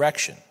his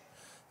resurrection.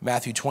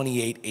 Matthew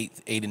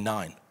 28, 8 and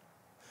 9.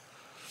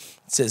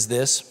 It says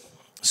this: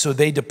 "So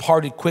they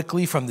departed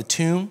quickly from the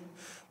tomb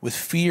with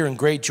fear and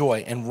great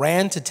joy and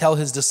ran to tell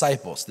his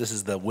disciples." This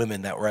is the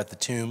women that were at the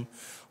tomb,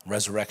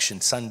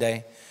 Resurrection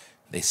Sunday.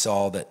 They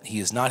saw that he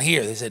is not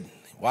here. They said,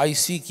 "Why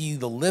seek ye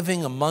the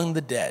living among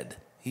the dead?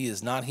 He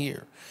is not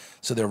here."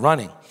 So they're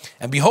running.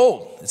 And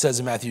behold, it says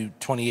in Matthew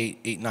 28,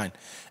 8, 9,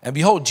 "And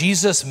behold,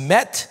 Jesus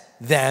met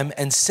them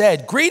and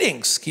said,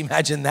 greetings." Can you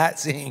imagine that,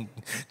 seeing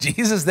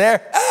Jesus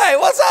there? Hey,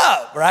 what's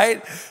up,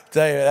 right?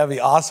 Tell you, that'd be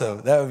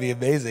awesome. That would be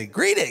amazing.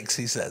 Greetings,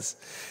 he says.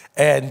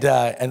 And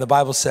the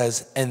Bible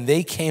says, and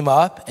they came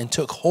up and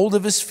took hold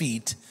of his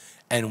feet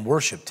and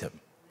worshiped him.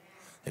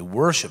 They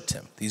worshiped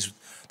him.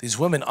 These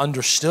women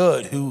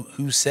understood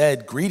who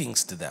said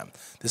greetings to them.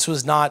 This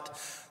was not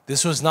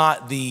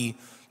the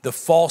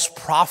false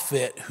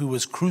prophet who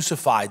was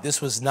crucified.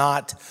 This was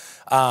not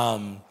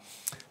the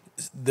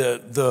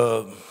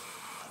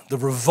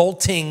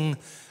revolting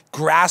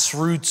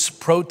grassroots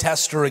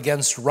protester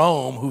against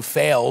Rome who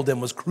failed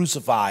and was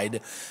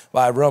crucified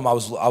by Rome. I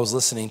was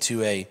listening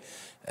to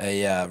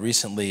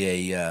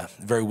recently a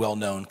very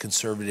well-known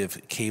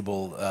conservative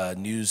cable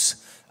news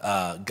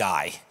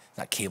guy.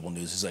 Not cable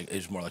news,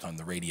 it's more like on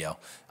the radio,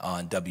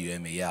 on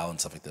WMAL and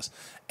stuff like this.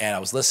 And I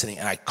was listening,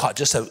 and I caught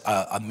just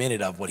a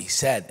minute of what he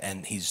said,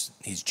 and he's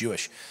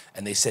Jewish.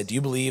 And they said, "Do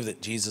you believe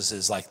that Jesus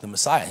is like the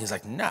Messiah?" He's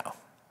like, "No."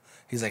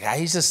 He's like,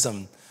 he's just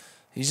some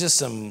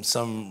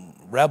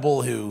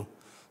rebel who,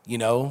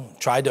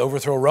 tried to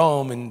overthrow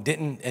Rome and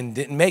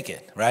didn't make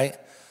it, right?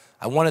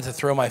 I wanted to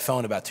throw my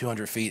phone about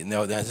 200 feet, and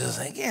they're just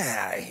like, "Get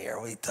out of here,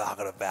 what are you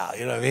talking about?"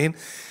 You know what I mean?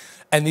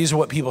 And these are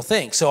what people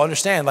think. So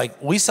understand,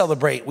 like, we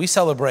celebrate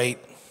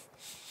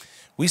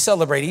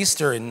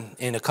Easter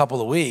in a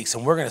couple of weeks,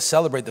 and we're going to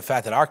celebrate the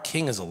fact that our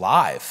King is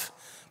alive.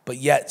 But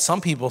yet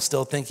some people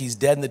still think he's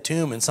dead in the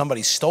tomb and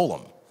somebody stole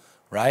him,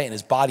 right? And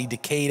his body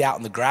decayed out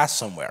in the grass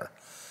somewhere,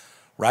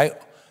 right?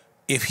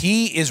 If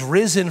he is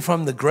risen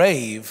from the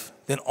grave,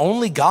 then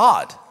only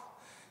God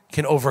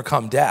can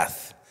overcome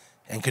death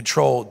and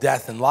control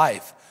death and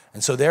life.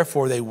 And so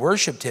therefore they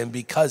worshiped him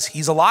because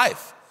he's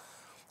alive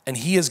and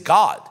he is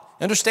God.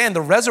 Understand,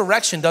 the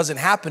resurrection doesn't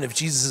happen if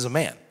Jesus is a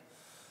man.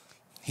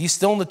 He's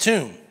still in the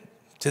tomb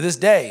to this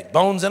day,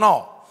 bones and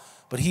all.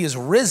 But he is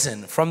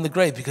risen from the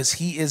grave because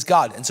he is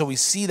God. And so we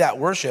see that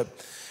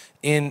worship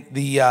in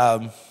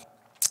the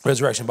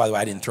resurrection. By the way,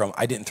 I didn't throw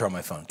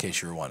my phone, in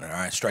case you were wondering. All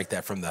right, strike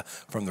that from the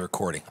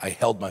recording. I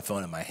held my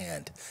phone in my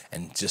hand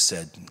and just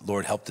said,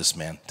 "Lord, help this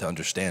man to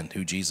understand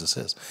who Jesus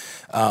is."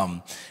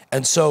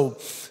 And so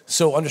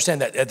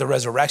understand that at the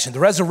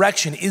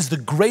resurrection is the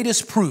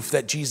greatest proof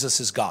that Jesus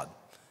is God.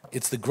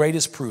 It's the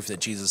greatest proof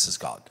that Jesus is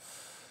God.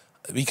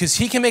 Because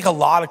he can make a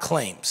lot of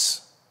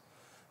claims.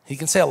 He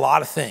can say a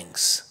lot of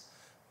things.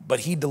 But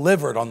he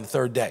delivered on the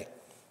third day.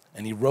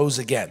 And he rose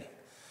again.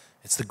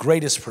 It's the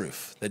greatest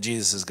proof that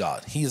Jesus is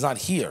God. He is not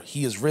here.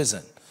 He is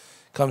risen.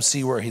 Come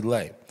see where he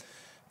lay.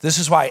 This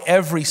is why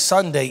every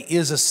Sunday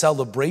is a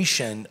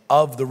celebration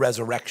of the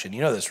resurrection.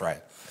 You know this,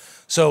 right?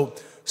 So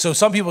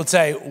some people would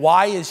say,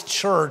 why is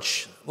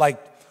church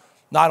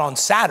not on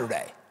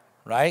Saturday,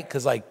 right?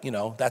 Because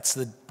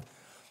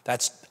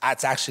that's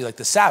actually like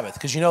the Sabbath.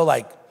 Because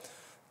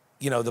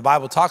the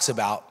Bible talks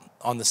about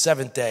on the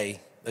seventh day,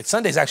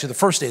 Sunday is actually the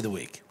first day of the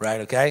week, right?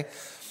 Okay,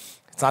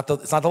 it's not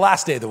the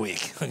last day of the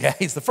week. Okay,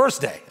 it's the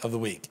first day of the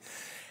week.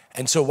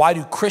 And so why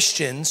do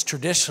Christians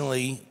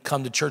traditionally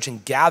come to church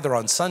and gather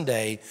on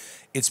Sunday?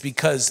 It's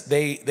because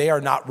they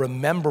are not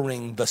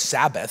remembering the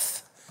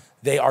Sabbath.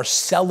 They are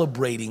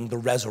celebrating the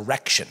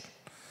resurrection.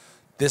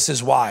 This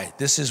is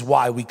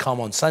why we come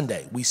on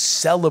Sunday. We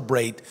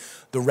celebrate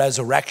the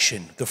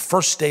resurrection, the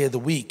first day of the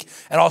week.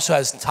 It also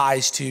has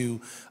ties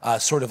to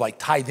sort of like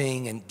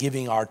tithing and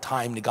giving our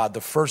time to God.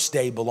 The first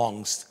day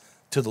belongs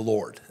to the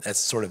Lord. That's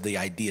sort of the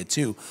idea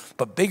too.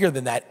 But bigger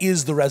than that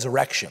is the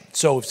resurrection.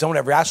 So if someone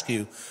ever asks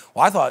you,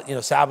 well, I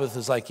thought, Sabbath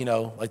is like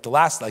the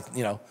last,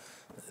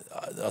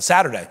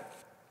 Saturday.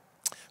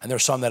 And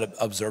there's some that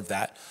observe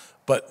that.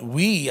 But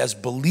we as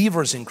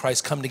believers in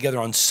Christ come together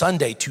on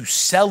Sunday to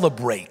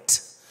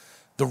celebrate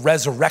the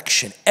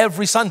resurrection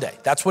every Sunday.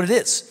 That's what it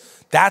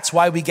is. That's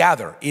why we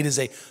gather. It is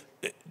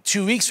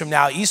 2 weeks from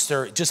now,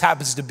 Easter, it just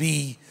happens to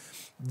be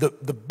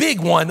the big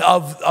one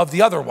of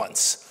the other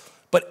ones.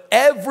 But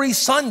every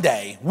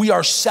Sunday, we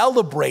are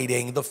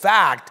celebrating the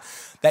fact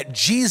that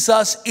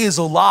Jesus is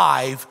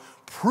alive,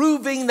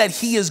 proving that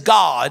he is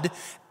God,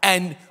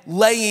 and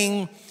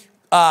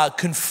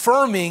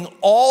confirming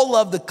all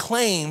of the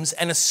claims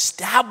and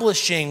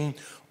establishing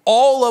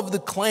all of the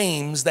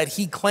claims that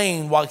he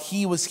claimed while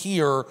he was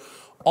here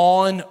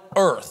on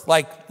earth.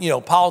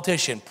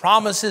 Politician,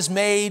 promises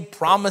made,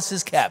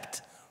 promises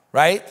kept,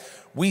 right?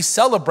 We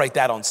celebrate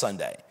that on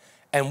Sunday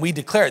and we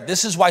declare it.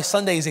 This is why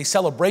Sunday is a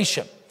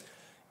celebration.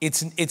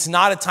 It's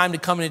not a time to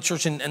come into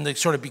church and to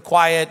sort of be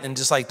quiet and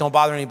just don't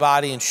bother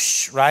anybody and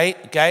shh, right?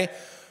 Okay.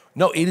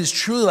 No, it is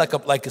truly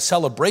like a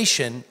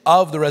celebration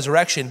of the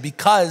resurrection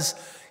because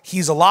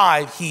he's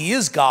alive. He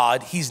is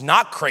God. He's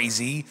not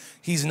crazy.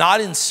 He's not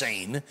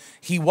insane.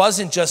 He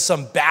wasn't just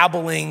some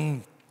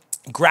babbling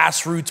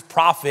grassroots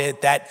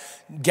prophet that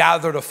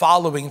gathered a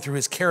following through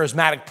his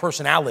charismatic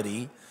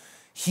personality.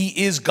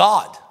 He is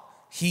God.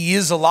 He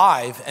is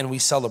alive, and we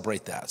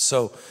celebrate that.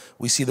 So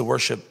we see the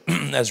worship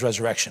as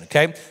resurrection,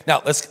 okay?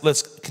 Now,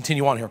 let's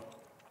continue on here.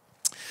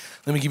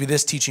 Let me give you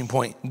this teaching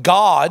point.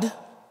 God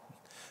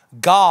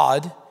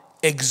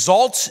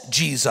exalts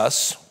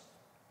Jesus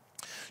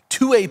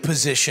to a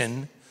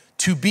position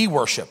to be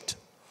worshiped.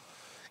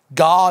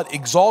 God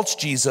exalts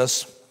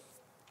Jesus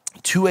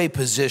to a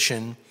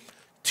position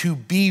to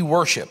be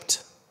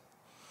worshiped.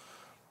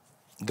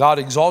 God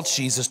exalts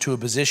Jesus to a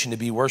position to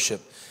be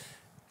worshiped.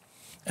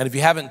 And if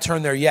you haven't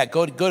turned there yet,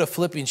 go to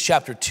Philippians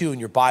chapter 2 in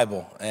your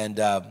Bible. And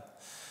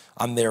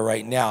I'm there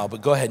right now.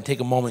 But go ahead and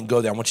take a moment and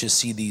go there. I want you to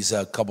see these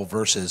couple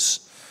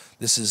verses.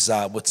 This is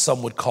what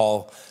some would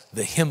call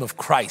the hymn of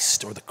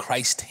Christ or the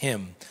Christ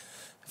hymn.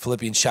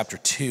 Philippians chapter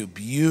 2,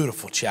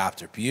 beautiful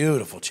chapter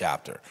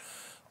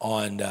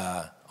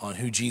on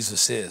who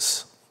Jesus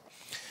is.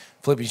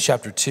 Philippians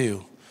chapter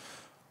 2.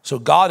 So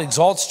God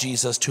exalts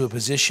Jesus to a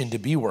position to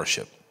be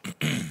worshiped.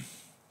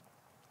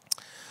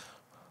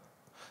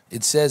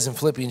 It says in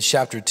Philippians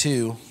chapter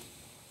 2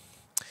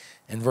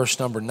 and verse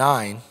number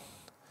 9,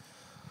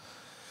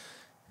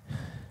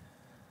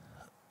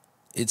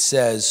 it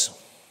says,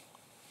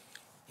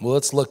 well,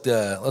 let's look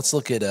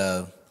at,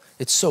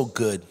 it's so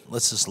good.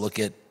 Let's just look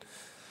at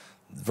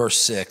verse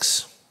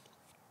 6.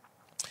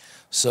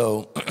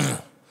 So it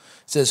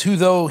says, who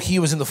though he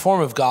was in the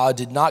form of God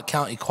did not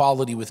count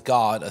equality with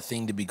God a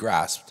thing to be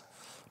grasped,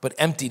 but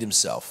emptied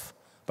himself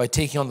by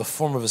taking on the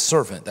form of a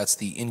servant. That's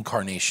the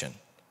incarnation.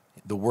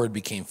 The word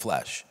became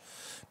flesh.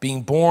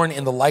 Being born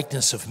in the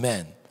likeness of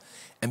men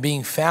and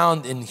being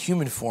found in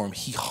human form,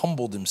 he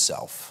humbled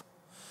himself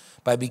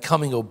by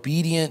becoming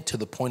obedient to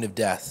the point of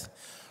death,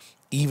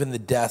 even the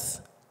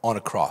death on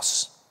a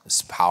cross.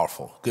 It's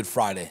powerful. Good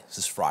Friday. This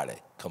is Friday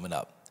coming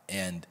up.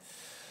 And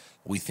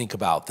we think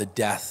about the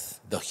death,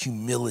 the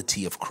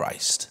humility of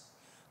Christ,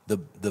 the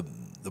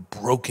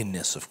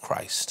brokenness of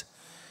Christ.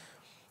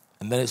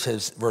 And then it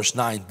says, verse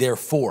 9,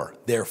 therefore,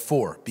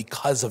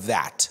 because of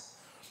that,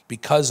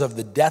 because of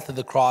the death of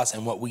the cross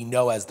and what we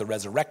know as the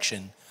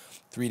resurrection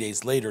 3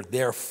 days later,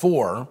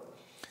 therefore,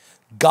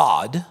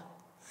 God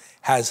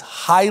has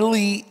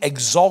highly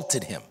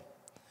exalted him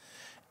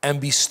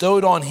and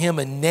bestowed on him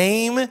a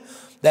name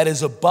that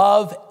is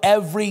above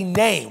every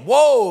name.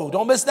 Whoa,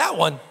 don't miss that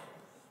one.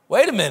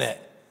 Wait a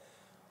minute.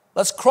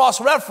 Let's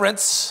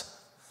cross-reference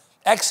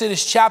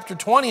Exodus chapter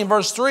 20 and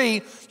verse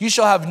 3. You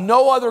shall have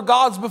no other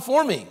gods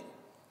before me.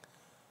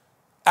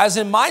 As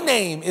in my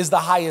name is the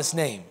highest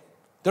name.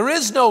 There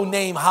is no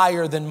name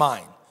higher than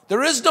mine.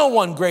 There is no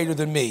one greater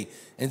than me.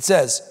 It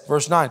says,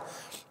 verse 9,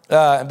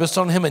 and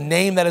bestowed on him a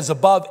name that is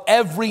above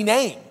every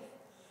name.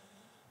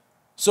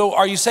 So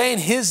are you saying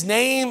his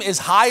name is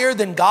higher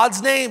than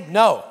God's name?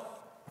 No.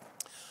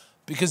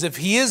 Because if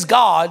he is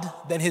God,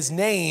 then his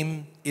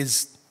name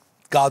is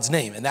God's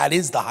name, and that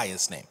is the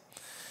highest name.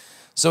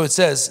 So it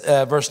says,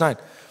 verse 9,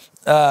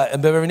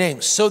 above every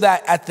name, so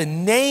that at the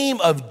name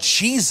of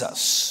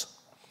Jesus,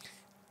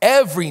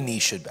 every knee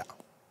should bow,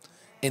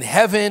 in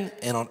heaven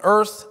and on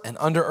earth and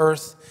under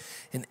earth,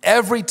 and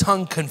every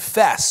tongue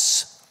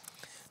confess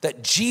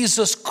that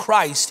Jesus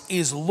Christ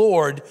is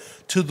Lord,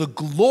 to the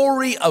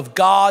glory of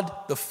God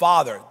the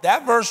Father.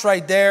 That verse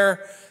right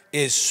there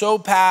is so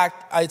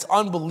packed, it's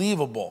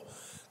unbelievable.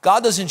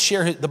 God doesn't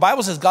share the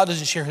Bible says God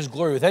doesn't share his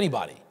glory with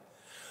anybody.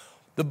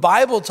 The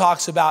Bible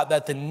talks about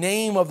that the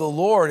name of the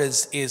Lord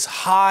is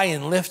high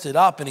and lifted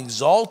up and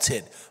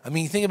exalted. I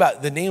mean, think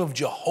about the name of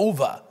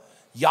Jehovah,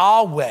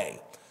 Yahweh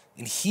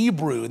in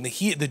Hebrew, and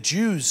the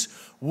Jews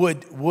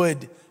would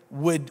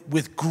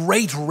with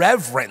great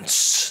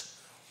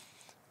reverence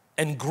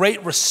and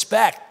great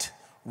respect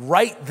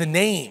write the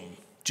name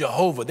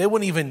Jehovah. They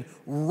wouldn't even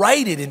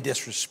write it in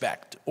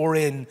disrespect or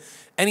in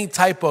any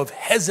type of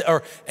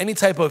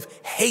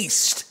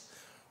haste.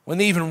 When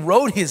they even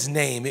wrote his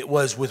name, it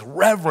was with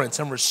reverence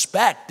and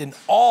respect and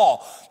awe.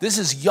 This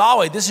is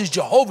Yahweh, this is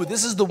Jehovah,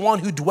 this is the one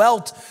who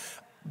dwelt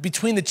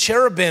between the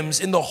cherubims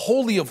in the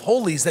Holy of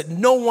Holies that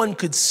no one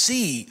could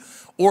see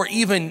or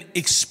even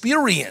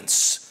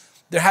experience.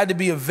 There had to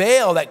be a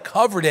veil that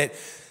covered it.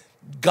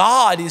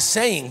 God is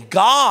saying,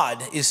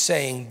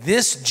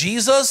 this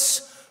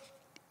Jesus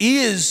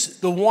is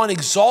the one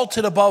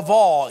exalted above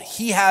all.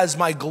 He has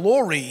my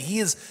glory.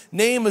 His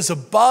name is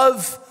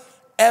above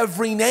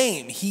every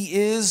name. He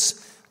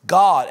is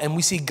God. And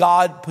we see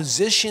God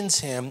positions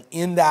him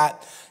in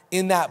that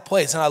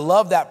place. And I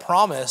love that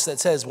promise that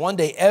says one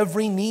day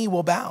every knee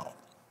will bow.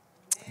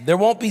 There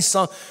won't be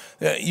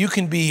you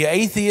can be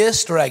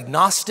atheist or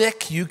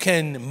agnostic. You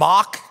can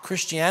mock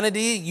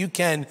Christianity. You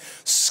can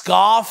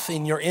scoff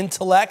in your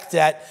intellect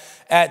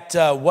at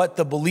what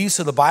the beliefs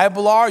of the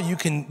Bible are. You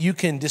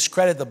can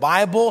discredit the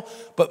Bible.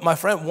 But my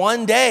friend,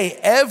 one day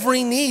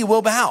every knee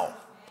will bow.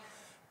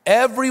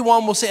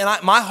 Everyone will say,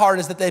 and my heart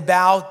is that they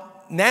bow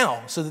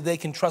now so that they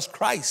can trust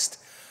Christ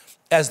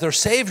as their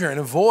Savior and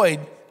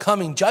avoid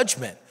coming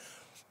judgment.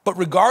 But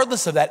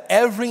regardless of that,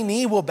 every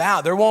knee will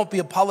bow. There won't be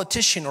a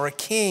politician or a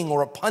king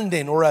or a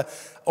pundit or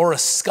a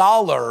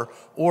scholar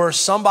or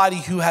somebody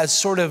who has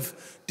sort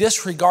of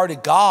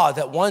disregarded God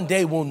that one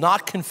day will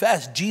not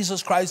confess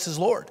Jesus Christ is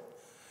Lord.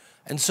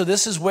 And so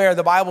this is where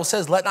the Bible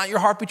says, let not your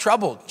heart be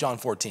troubled, John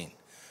 14. You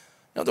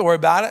don't have to worry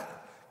about it.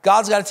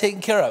 God's got it taken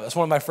care of. That's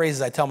one of my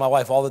phrases I tell my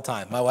wife all the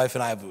time. My wife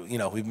and I,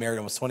 we've married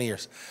almost 20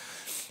 years.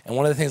 And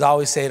one of the things I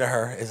always say to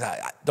her is,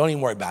 don't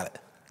even worry about it.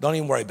 Don't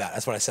even worry about it.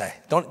 That's what I say.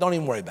 Don't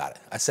even worry about it.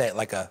 I say it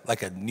like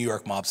a New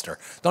York mobster.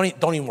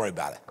 Don't even worry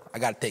about it. I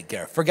got to take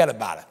care of it. Forget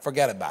about it.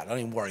 Don't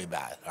even worry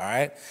about it. All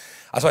right?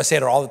 That's what I say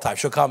to her all the time.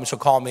 She'll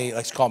call me,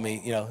 like she called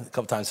me, a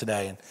couple times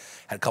today and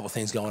had a couple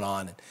things going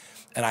on.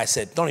 And I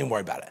said, don't even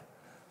worry about it.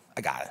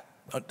 I got it.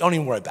 Don't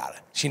even worry about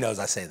it. She knows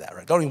I say that,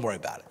 right? Don't even worry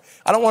about it.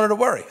 I don't want her to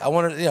worry. I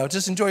want her to,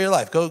 just enjoy your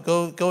life.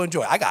 Go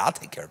enjoy it. I'll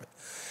take care of it.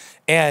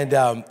 And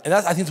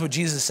that's, I think that's what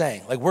Jesus is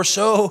saying. Like we're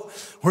so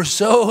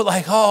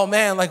like, oh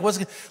man, like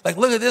look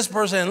at this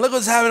person, look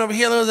what's happening over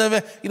here.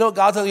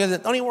 God tells you,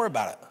 don't even worry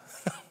about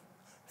it.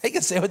 They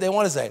can say what they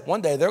want to say.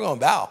 One day they're going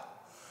to bow.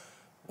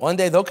 One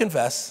day they'll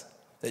confess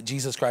that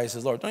Jesus Christ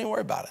is Lord. Don't even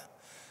worry about it.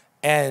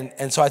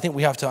 And so I think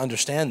we have to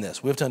understand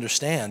this. We have to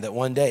understand that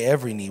one day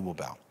every knee will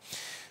bow.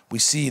 We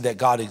see that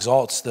God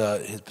exalts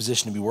his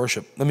position to be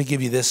worshiped. Let me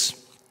give you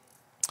this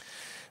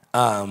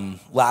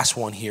last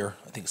one here.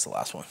 I think it's the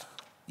last one.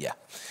 Yeah,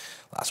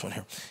 last one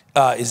here.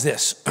 Is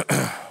this.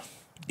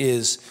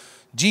 Is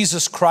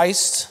Jesus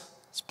Christ,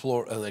 it's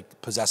plural,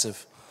 like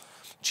possessive,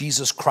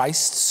 Jesus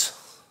Christ's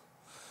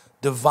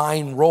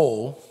divine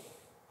role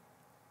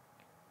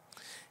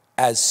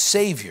as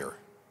Savior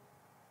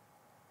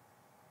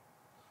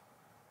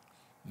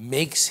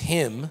makes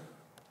him,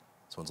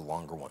 this one's a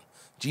longer one,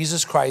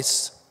 Jesus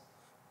Christ's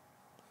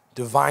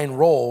divine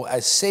role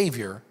as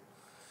Savior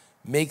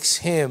makes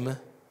him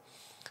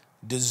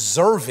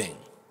deserving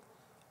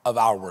of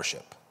our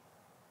worship.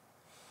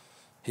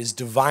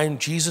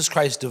 Jesus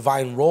Christ's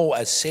divine role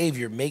as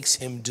Savior makes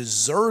him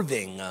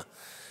deserving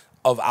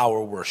of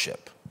our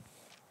worship.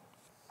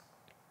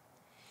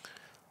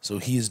 So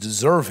he is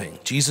deserving.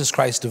 Jesus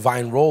Christ's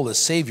divine role as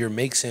Savior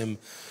makes him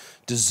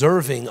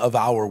deserving of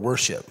our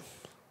worship.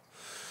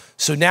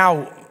 So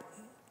now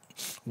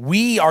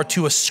we are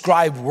to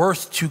ascribe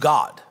worth to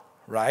God,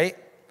 right?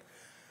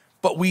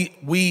 But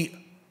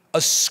we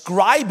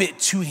ascribe it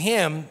to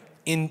him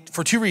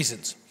for two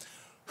reasons: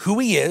 who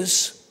he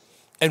is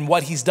and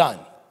what he's done.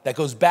 That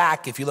goes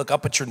back, if you look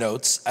up at your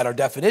notes, at our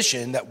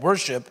definition, that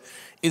worship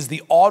is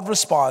the awed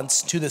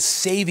response to the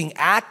saving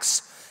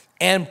acts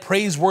and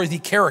praiseworthy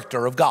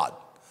character of God.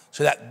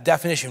 So that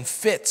definition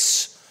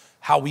fits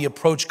how we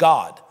approach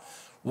God.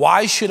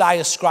 Why should I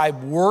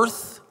ascribe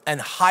worth and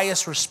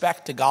highest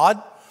respect to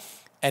God,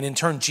 and in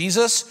turn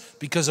Jesus?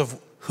 Because of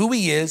who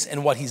he is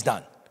and what he's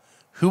done.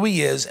 Who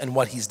he is and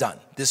what he's done.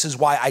 This is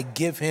why I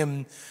give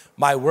him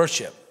my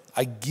worship.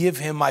 I give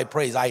him my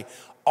praise. I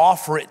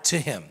offer it to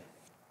him.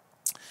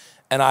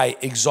 And I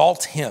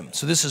exalt him.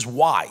 So this is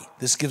why.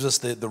 This gives us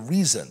the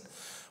reason.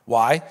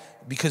 Why?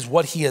 Because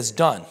what he has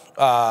done. You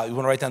want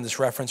to write down this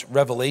reference?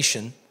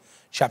 Revelation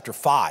chapter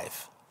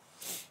 5,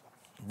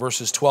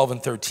 verses 12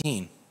 and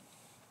 13.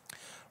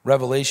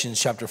 Revelation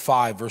chapter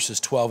 5, verses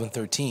 12 and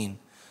 13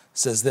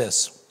 says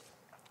this.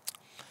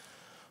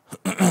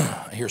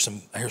 I hear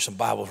some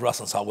Bibles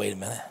rustling, so I'll wait a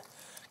minute.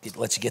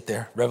 Let you get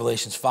there.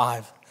 Revelation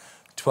 5,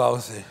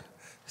 12 to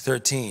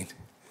 13.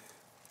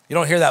 You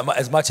don't hear that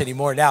as much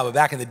anymore now, but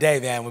back in the day,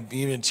 man, when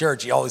even in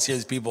church, you always hear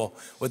these people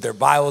with their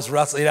Bibles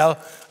rustling,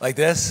 like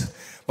this.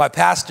 My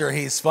pastor,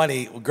 he's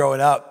funny,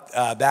 growing up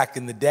back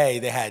in the day,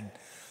 they had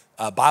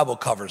Bible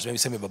covers. Maybe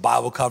some of a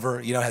Bible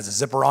cover, has a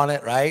zipper on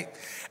it, right?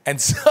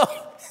 And so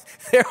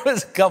there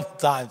was a couple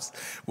times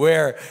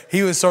where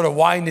he was sort of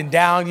winding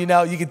down, you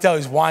can tell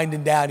he's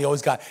winding down.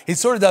 He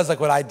sort of does like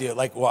what I do,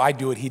 I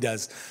do what he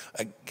does.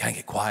 Can I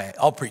get quiet?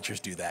 All preachers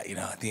do that,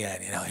 at the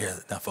end, here,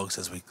 now folks,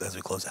 as we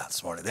close out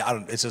this morning,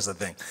 it's just a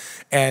thing.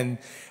 And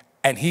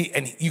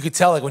you could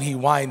tell, like when he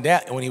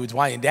was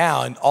winding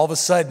down, all of a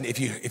sudden,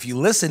 if you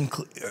listen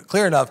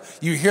clear enough,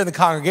 you hear the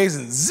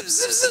congregation zip,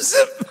 zip, zip,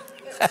 zip.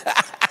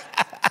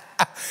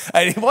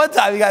 And one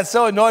time he got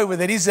so annoyed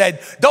with it, he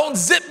said, "Don't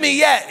zip me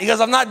yet." He goes,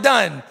 "I'm not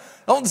done.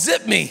 Don't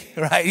zip me."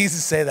 Right? He used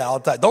to say that all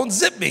the time. "Don't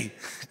zip me."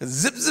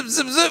 Zip, zip,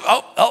 zip, zip.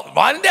 Oh,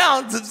 winding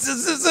down. Zip, zip,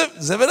 zip,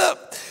 zip. Zip it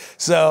up.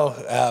 So,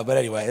 but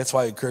anyway, that's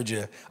why I encourage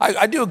you.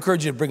 I do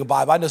encourage you to bring a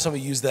Bible. I know some of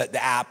you use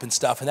the app and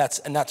stuff, and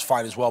that's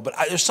fine as well. But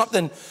there's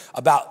something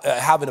about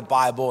having a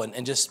Bible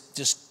and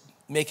just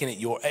making it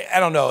your. I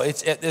don't know.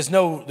 There's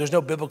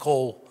no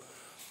biblical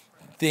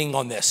thing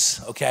on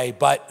this, okay?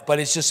 But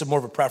it's just more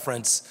of a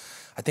preference.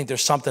 I think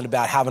there's something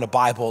about having a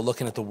Bible,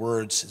 looking at the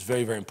words is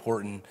very, very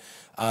important,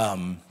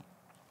 and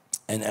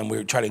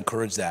we try to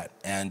encourage that.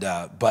 And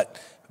but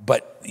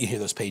you hear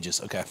those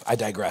pages. Okay, I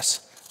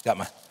digress. Got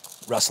my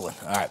rustling.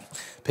 All right,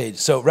 page.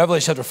 So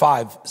Revelation chapter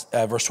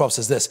 5, verse 12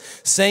 says this: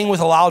 "Saying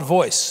with a loud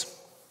voice."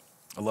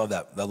 I love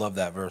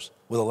that verse.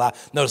 With a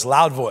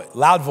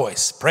loud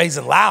voice,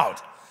 praising loud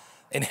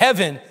in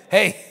heaven.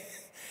 Hey,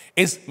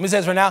 let me say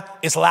this right now.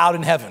 It's loud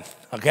in heaven.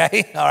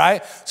 Okay, all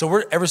right?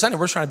 So every Sunday,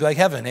 we're trying to be like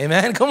heaven,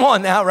 amen? Come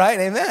on now, right?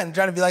 Amen, I'm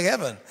trying to be like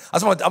heaven. I'm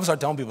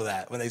start telling people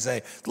that when they say,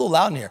 "It's a little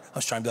loud in here." I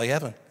was trying to be like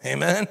heaven,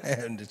 amen?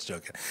 I'm just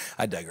joking,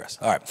 I digress.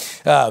 All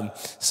right,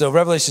 so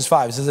Revelation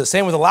 5, it says this: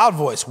 "Saying with a loud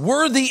voice,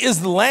 worthy is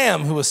the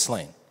Lamb who was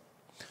slain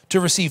to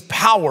receive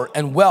power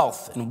and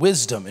wealth and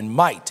wisdom and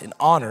might and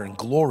honor and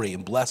glory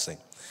and blessing.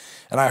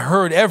 And I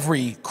heard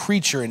every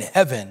creature in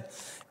heaven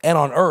and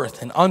on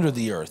earth and under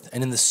the earth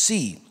and in the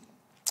sea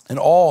and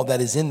all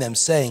that is in them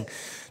saying,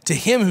 to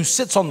him who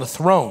sits on the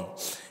throne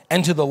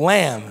and to the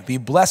Lamb be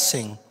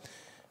blessing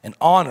and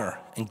honor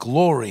and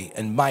glory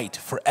and might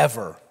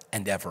forever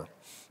and ever."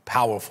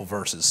 Powerful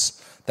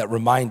verses that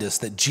remind us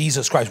that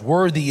Jesus Christ,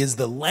 worthy is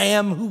the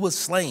Lamb who was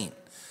slain.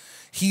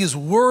 He is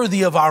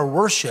worthy of our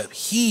worship.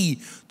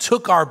 He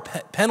took our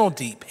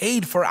penalty,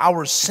 paid for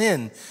our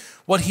sin.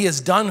 What he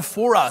has done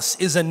for us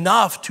is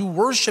enough to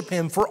worship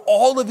him for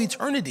all of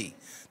eternity,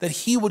 that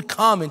he would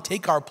come and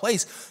take our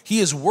place. He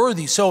is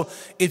worthy. So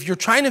if you're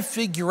trying to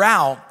figure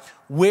out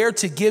where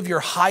to give your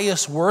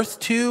highest worth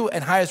to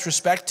and highest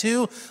respect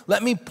to,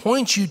 let me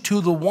point you to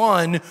the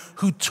one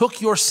who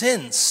took your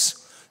sins,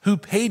 who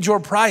paid your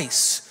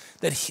price,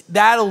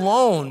 that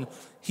alone,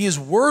 he is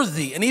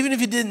worthy. And even if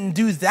he didn't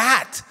do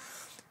that,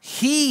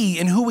 he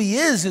and who he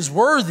is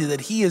worthy,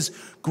 that he is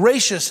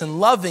gracious and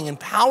loving and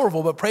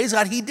powerful. But praise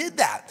God, he did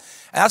that.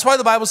 And that's why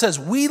the Bible says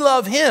we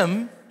love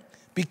him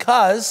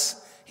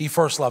because he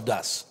first loved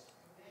us.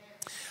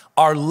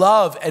 Our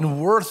love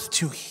and worth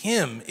to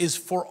him is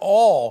for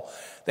all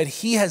that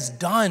he has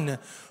done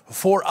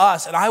for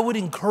us. And I would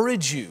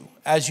encourage you,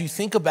 as you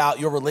think about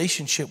your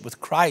relationship with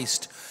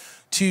Christ,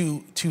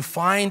 to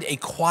find a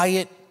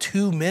quiet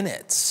 2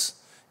 minutes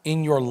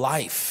in your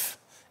life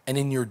and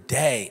in your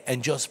day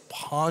and just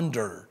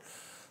ponder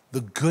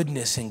the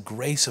goodness and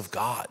grace of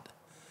God.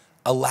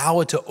 Allow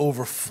it to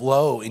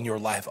overflow in your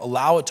life.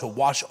 Allow it to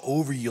wash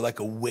over you like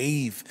a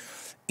wave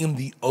in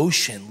the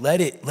ocean. Let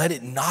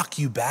it knock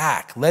you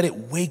back. Let it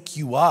wake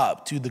you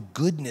up to the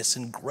goodness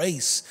and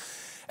grace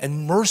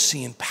and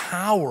mercy and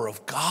power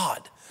of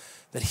God,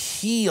 that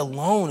he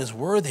alone is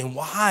worthy. And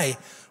why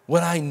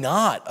would I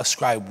not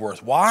ascribe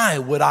worth? Why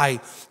would I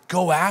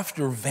go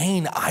after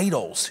vain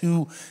idols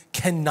who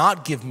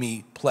cannot give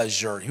me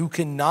pleasure, who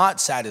cannot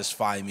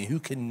satisfy me,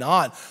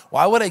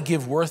 why would I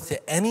give worth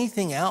to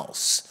anything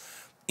else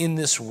in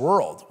this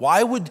world?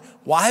 Why would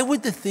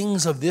the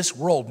things of this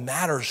world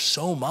matter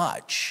so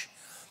much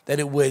that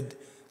it would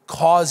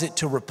cause it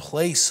to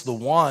replace the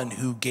one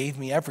who gave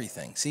me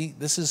everything? See,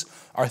 this is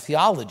our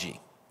theology,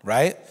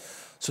 right?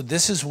 So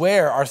this is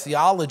where our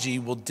theology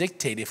will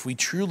dictate if we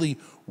truly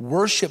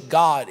worship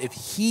God, if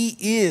he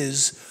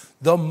is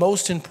the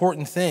most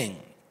important thing,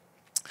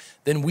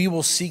 then we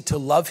will seek to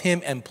love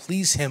him and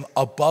please him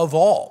above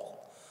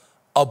all.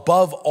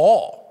 Above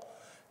all.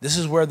 This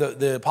is where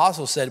the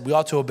apostle said we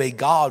ought to obey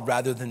God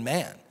rather than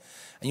man.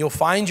 And you'll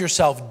find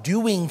yourself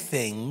doing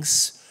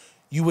things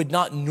you would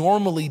not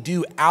normally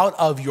do out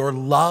of your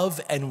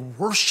love and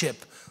worship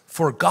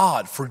for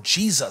God, for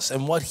Jesus,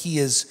 and what he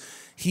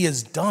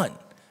has done.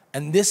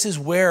 And this is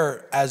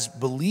where, as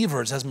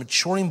believers, as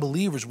maturing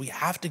believers, we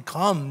have to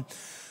come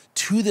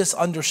to this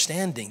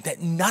understanding that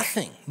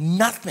nothing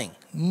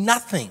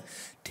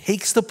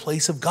takes the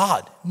place of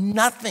God.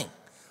 Nothing.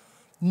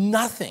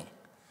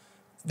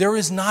 There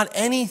is not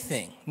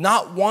anything,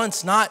 not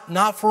once,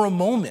 not for a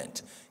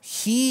moment.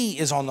 He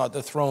is on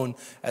the throne,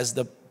 as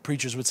the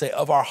preachers would say,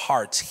 of our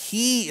hearts.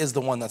 He is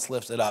the one that's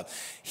lifted up.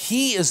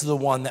 He is the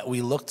one that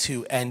we look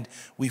to and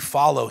we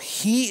follow.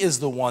 He is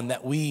the one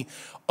that we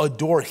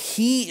adore.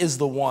 He is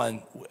the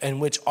one in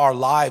which our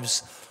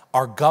lives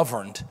are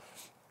governed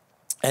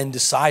and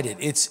decided.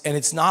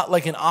 It's not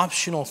like an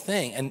optional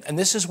thing. And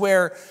this is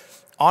where,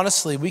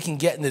 honestly, we can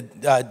get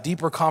into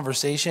deeper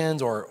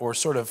conversations or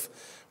sort of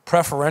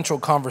preferential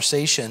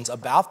conversations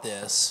about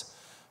this.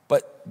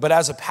 But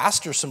as a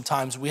pastor,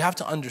 sometimes we have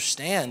to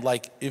understand,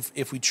 like,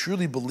 if we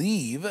truly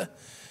believe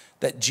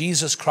that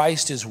Jesus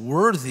Christ is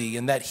worthy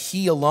and that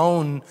he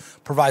alone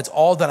provides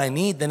all that I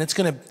need, then it's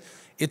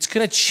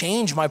gonna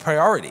change my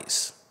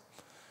priorities.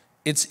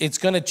 It's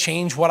gonna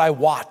change what I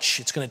watch.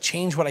 It's gonna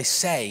change what I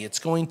say. It's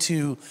going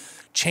to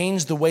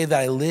change the way that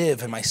I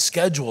live and my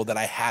schedule that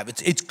I have.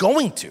 It's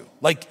going to.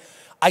 Like,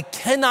 I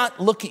cannot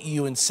look at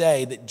you and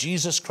say that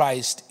Jesus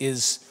Christ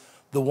is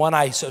the one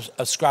I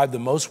ascribe the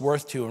most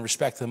worth to and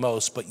respect the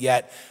most, but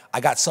yet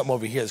I got something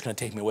over here that's gonna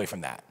take me away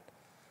from that,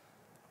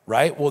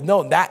 right? Well,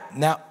 no,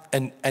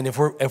 and if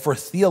we're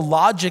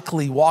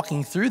theologically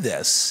walking through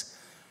this,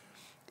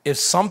 if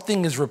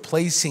something is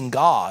replacing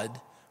God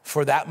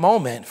for that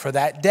moment, for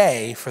that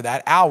day, for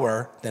that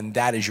hour, then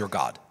that is your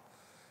God.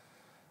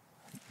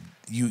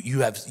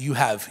 You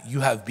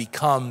have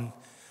become,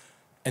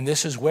 and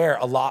this is where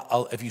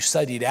if you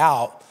study it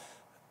out,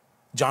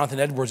 Jonathan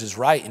Edwards is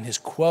right in his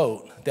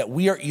quote that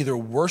we are either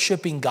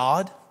worshiping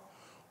God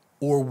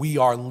or we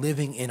are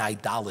living in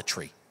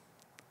idolatry.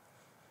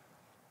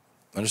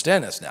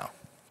 Understand this now.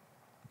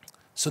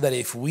 So that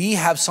if we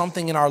have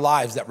something in our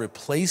lives that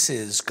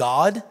replaces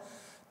God,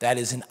 that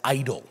is an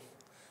idol.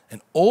 And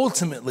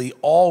ultimately,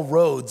 all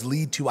roads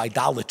lead to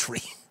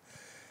idolatry,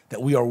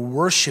 that we are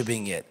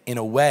worshiping it in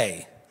a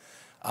way,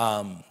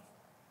 and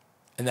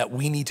that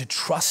we need to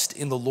trust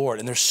in the Lord.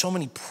 And there's so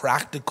many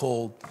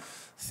practical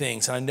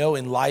things. And I know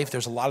in life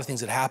there's a lot of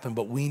things that happen,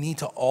 but we need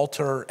to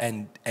alter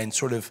and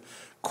sort of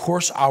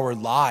course our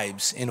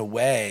lives in a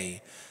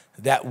way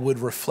that would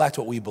reflect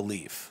what we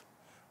believe,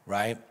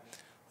 right?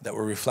 That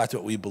would reflect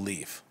what we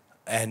believe.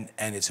 And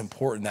it's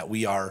important that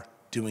we are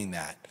doing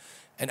that.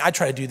 And I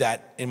try to do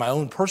that in my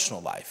own personal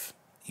life,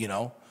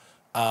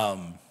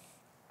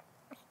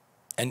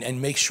 and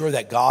make sure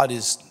that God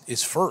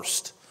is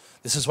first.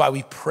 This is why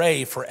we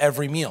pray for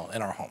every meal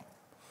in our home.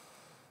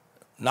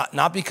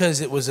 Not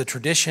because it was a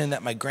tradition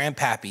that my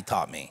grandpappy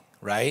taught me,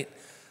 right?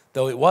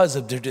 Though it was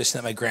a tradition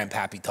that my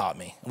grandpappy taught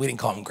me. We didn't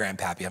call him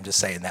grandpappy, I'm just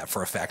saying that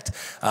for effect,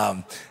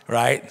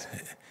 right?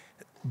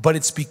 But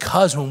it's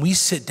because when we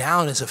sit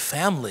down as a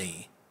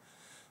family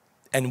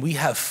and we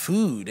have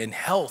food and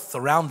health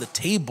around the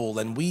table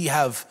and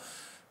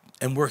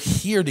we're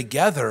here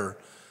together,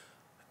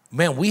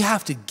 man, we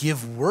have to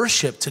give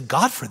worship to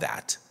God for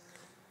that,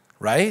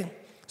 right?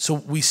 So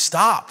we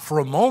stop for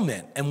a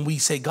moment and we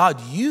say,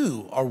 God,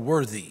 you are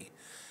worthy.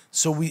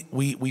 So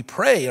we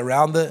pray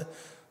around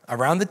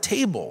the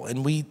table,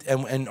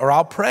 or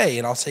I'll pray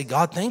and I'll say,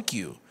 God, thank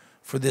you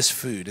for this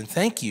food, and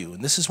thank you.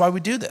 And this is why we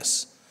do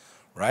this,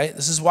 right?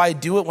 This is why I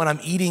do it when I'm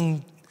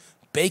eating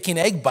bacon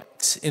egg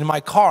bites in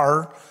my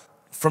car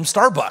from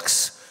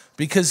Starbucks,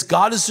 because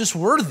God is just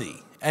worthy,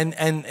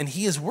 and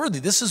he is worthy.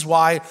 This is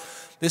why,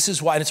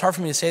 and it's hard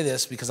for me to say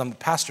this because I'm the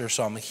pastor,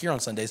 so I'm here on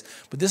Sundays,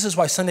 but this is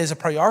why Sunday is a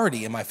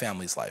priority in my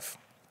family's life.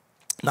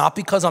 Not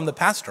because I'm the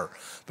pastor,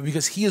 but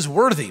because he is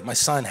worthy. My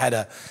son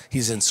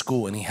he's in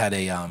school, and he had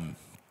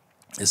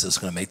this is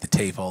going to make the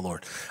tape, oh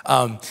Lord.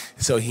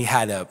 So he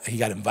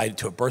got invited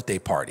to a birthday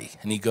party,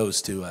 and he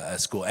goes to a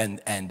school,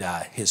 and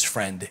his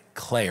friend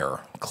Claire,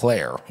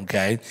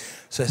 okay?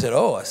 So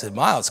I said,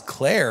 Miles,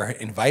 Claire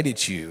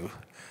invited you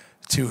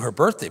to her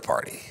birthday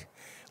party,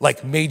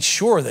 like made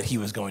sure that he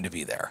was going to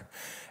be there.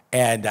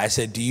 And I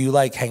said, do you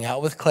like hang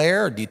out with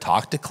Claire, or do you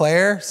talk to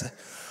Claire?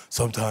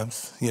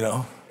 Sometimes,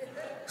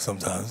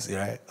 sometimes,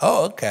 right?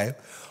 Oh, okay.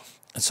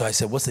 And so I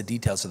said, what's the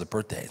details of the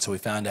birthday? And so we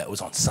found out it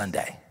was on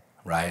Sunday,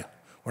 right?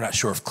 We're not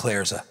sure if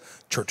Claire's a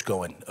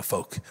church-going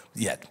folk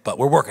yet, but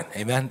we're working,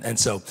 amen? And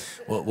so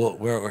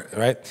we're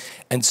right?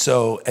 And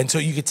so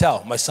you could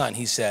tell, my son,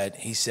 he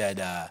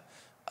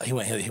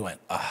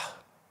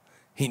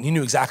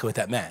knew exactly what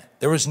that meant.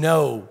 There was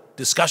no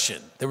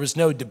discussion. There was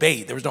no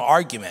debate. There was no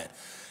argument.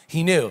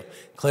 He knew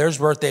Claire's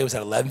birthday was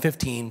at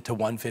 11:15 to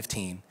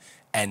 1:15,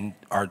 and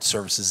our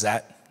service is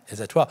at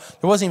 12.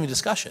 There wasn't even a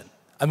discussion.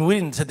 I mean, we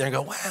didn't sit there and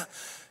go, well,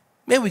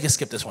 maybe we can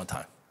skip this one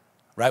time.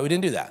 Right? We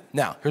didn't do that.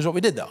 Now, here's what we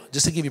did, though,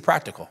 just to give you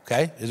practical,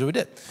 okay? Here's what we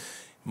did.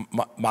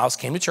 Miles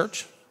came to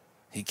church.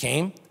 He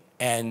came,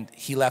 and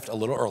he left a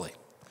little early.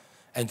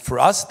 And for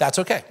us, that's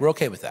okay. We're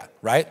okay with that,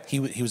 right? He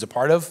was a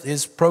part of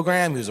his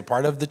program. He was a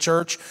part of the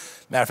church.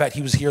 Matter of fact,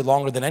 he was here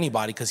longer than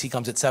anybody because he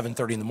comes at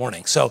 7:30 in the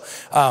morning. So,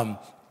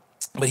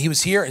 but he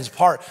was here as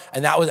part,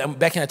 and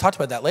Becky and I talked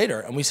about that later,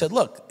 and we said,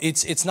 look,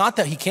 it's not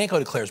that he can't go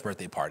to Claire's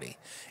birthday party.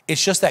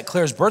 It's just that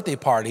Claire's birthday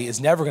party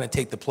is never going to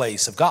take the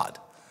place of God.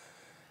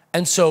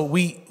 And so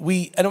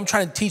and I'm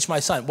trying to teach my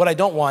son. What I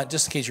don't want,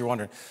 just in case you're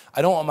wondering,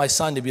 I don't want my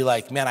son to be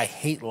like, man, I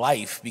hate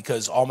life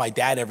because all my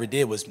dad ever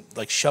did was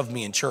like shove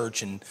me in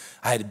church, and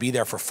I had to be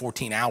there for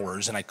 14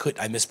 hours, and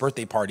I missed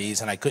birthday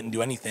parties, and I couldn't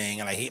do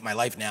anything, and I hate my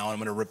life now, and I'm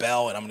going to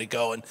rebel, and I'm going to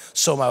go and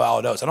sow my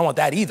wild oats. I don't want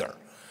that either.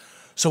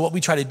 So what we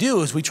try to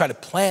do is we try to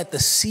plant the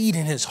seed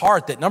in his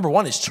heart that number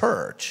one is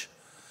church.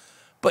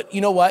 But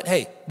you know what?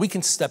 Hey, we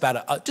can step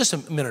out just a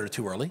minute or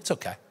two early. It's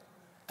okay.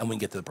 And we can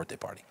get to the birthday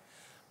party.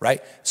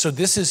 Right? So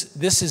this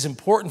is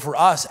important for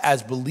us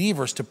as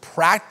believers to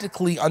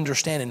practically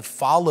understand and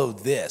follow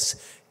this.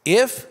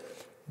 If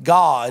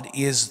God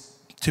is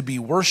to be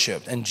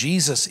worshiped and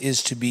Jesus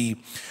is to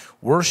be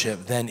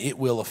worshiped, then it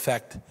will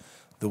affect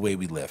the way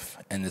we live.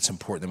 And it's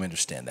important that we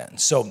understand that. And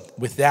so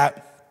with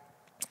that,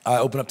 I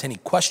open up to any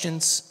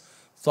questions,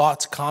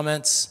 thoughts,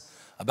 comments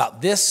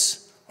about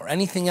this or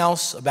anything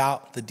else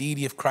about the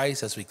deity of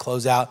Christ as we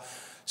close out.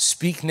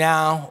 Speak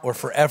now or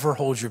forever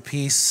hold your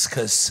peace,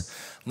 because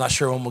I'm not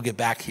sure when we'll get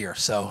back here,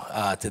 so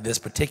to this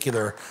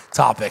particular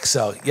topic.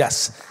 So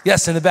yes,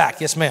 in the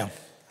back. Yes, ma'am.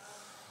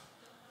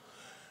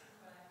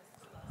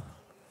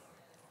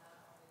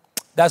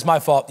 That's my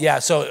fault. Yeah,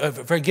 so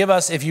forgive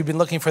us if you've been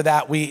looking for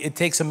that. It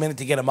takes a minute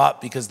to get them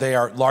up because they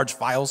are large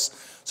files,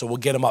 so we'll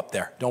get them up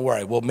there. Don't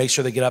worry. We'll make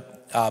sure they get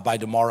up by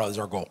tomorrow is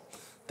our goal.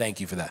 Thank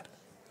you for that.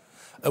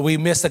 We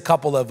missed a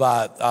couple of,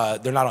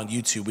 they're not on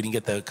YouTube. We didn't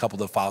get a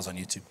couple of files on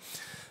YouTube.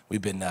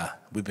 We've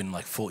been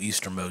like full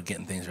Easter mode,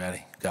 getting things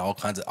ready. Got all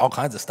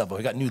kinds of stuff.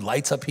 We got new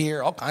lights up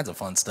here, all kinds of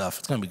fun stuff.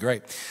 It's gonna be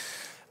great.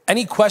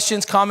 Any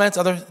questions, comments,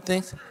 other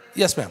things?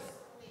 Yes, ma'am.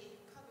 The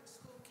public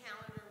school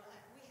calendar,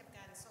 we have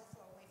gotten so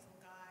far away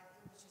from God.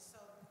 It was just so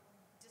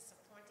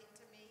disappointing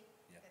to me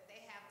that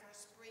they have their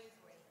spring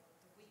break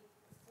the week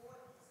before.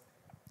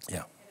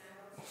 Yeah. And I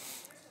know the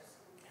Christian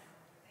school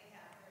calendar, they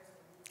have theirs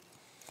the week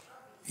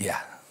of.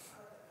 Yeah.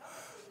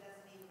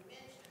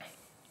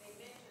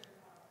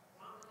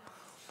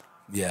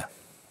 Yeah.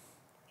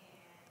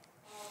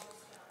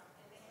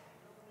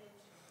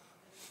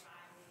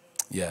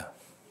 Yeah.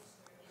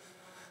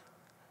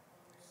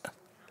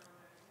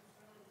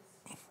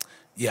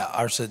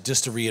 Yeah,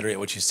 just to reiterate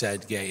what you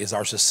said, Gay, is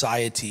our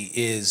society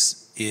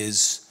is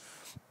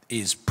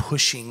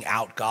pushing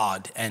out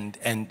God, and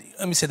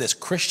let me say this: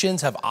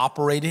 Christians have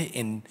operated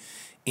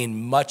in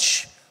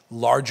much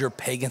larger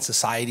pagan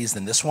societies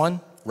than this one,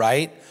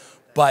 right?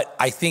 But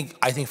I think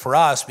for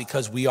us,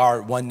 because we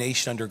are one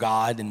nation under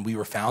God and we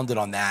were founded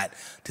on that,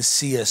 to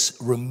see us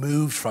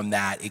removed from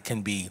that, it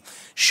can be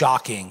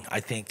shocking, I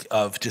think,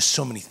 of just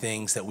so many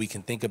things that we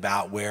can think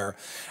about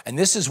and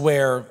this is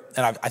where,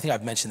 and I think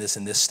I've mentioned this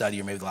in this study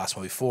or maybe the last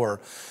one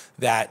before,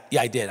 that,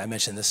 yeah, I did. I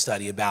mentioned this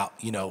study about,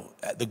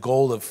 the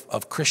goal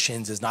of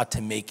Christians is not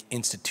to make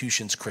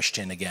institutions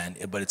Christian again,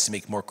 but it's to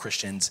make more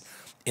Christians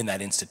in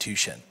that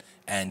institution.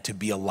 and to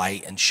be a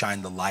light and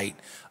shine the light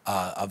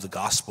of the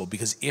gospel.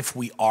 Because if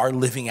we are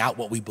living out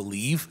what we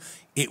believe,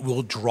 it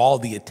will draw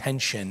the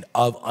attention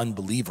of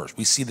unbelievers.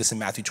 We see this in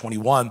Matthew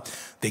 21.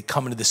 They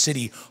come into the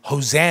city,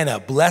 Hosanna,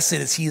 blessed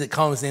is he that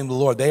comes in the name of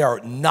the Lord. They are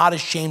not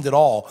ashamed at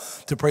all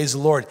to praise the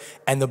Lord.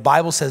 And the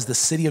Bible says the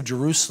city of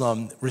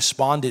Jerusalem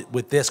responded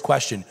with this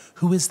question: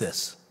 who is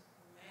this?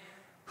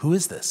 Who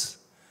is this?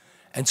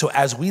 And so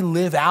as we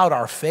live out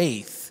our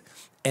faith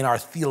and our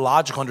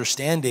theological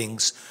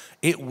understandings,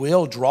 it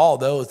will draw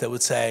those that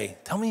would say,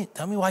 tell me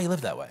why you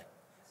live that way.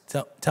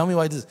 Tell me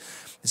why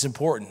it's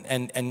important.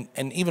 And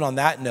even on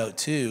that note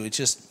too, it's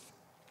just,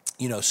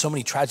 so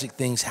many tragic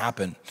things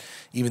happen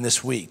even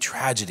this week.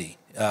 Tragedy,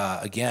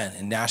 again,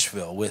 in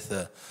Nashville with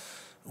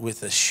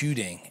a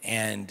shooting.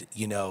 And,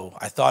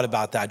 I thought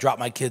about that. I dropped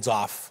my kids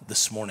off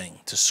this morning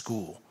to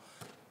school.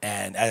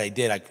 And as I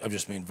did, I'm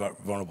just being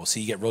vulnerable.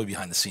 See, you get really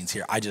behind the scenes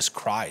here. I just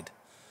cried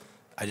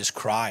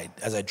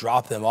as I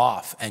dropped them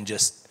off and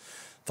just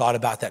thought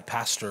about that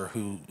pastor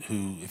who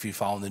if you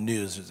follow the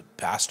news, there's a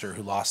pastor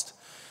who lost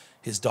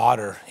his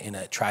daughter in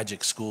a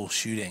tragic school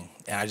shooting.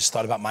 And I just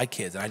thought about my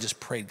kids, and I just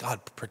prayed, God,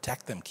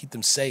 protect them, keep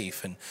them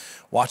safe, and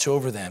watch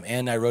over them.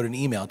 And I wrote an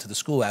email to the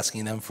school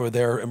asking them for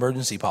their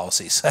emergency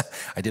policies.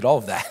 I did all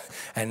of that.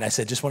 And I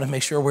said, just want to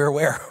make sure we're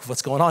aware of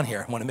what's going on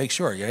here. I want to make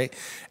sure, right?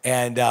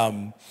 And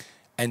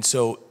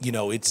so,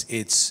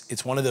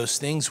 it's one of those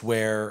things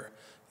where,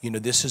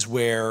 this is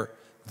where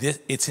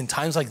it's in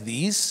times like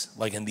these,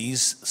 like in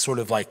these sort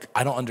of like,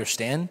 I don't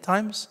understand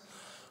times,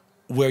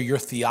 where your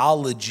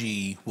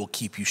theology will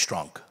keep you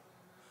strong.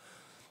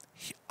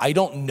 I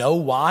don't know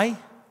why,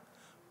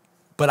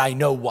 but I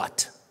know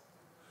what.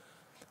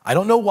 I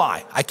don't know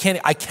why. I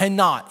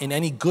cannot in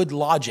any good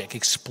logic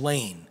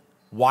explain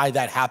why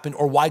that happened,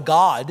 or why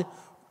God,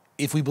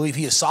 if we believe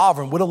he is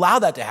sovereign, would allow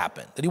that to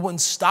happen, that he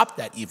wouldn't stop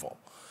that evil.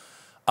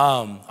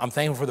 I'm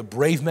thankful for the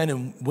brave men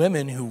and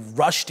women who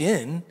rushed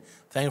in,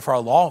 thankful for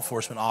our law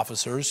enforcement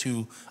officers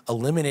who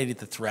eliminated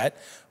the threat,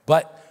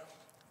 but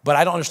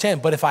I don't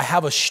understand. But if I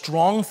have a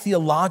strong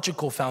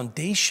theological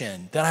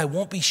foundation, then I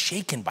won't be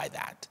shaken by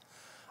that.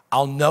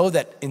 I'll know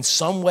that in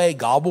some way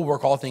God will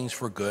work all things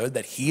for good,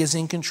 that he is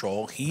in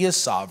control, he is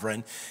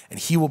sovereign, and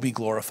he will be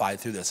glorified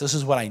through this. This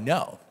is what I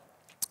know,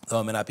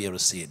 though I may not be able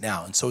to see it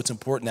now. And so it's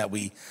important that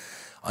we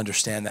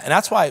understand that. And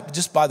that's why,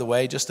 just by the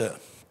way, just a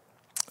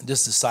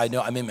side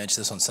note, I may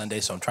mention this on Sunday,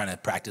 so I'm trying to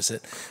practice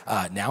it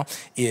now,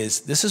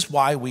 this is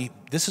why we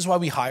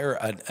hire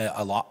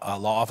a law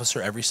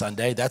officer every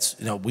Sunday. That's,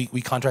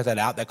 we contract that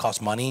out. That costs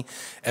money.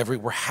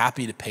 We're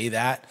happy to pay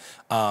that.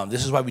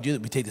 This is why we do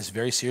that. We take this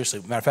very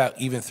seriously. Matter of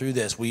fact, even through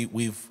this,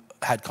 we've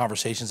had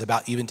conversations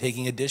about even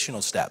taking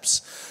additional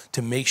steps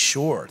to make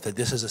sure that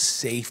this is a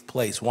safe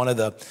place. One of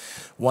the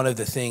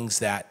things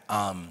that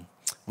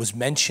was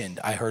mentioned,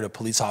 I heard a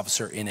police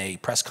officer in a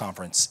press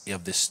conference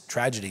of this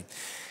tragedy.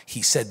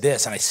 He said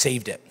this, and I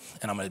saved it,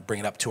 and I'm going to bring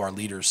it up to our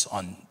leaders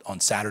on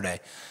Saturday.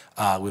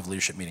 We have a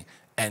leadership meeting.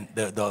 And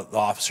the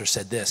officer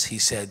said this. He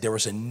said there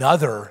was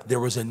another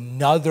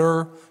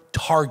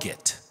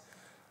target,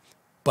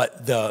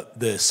 but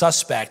the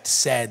suspect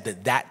said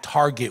that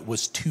target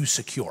was too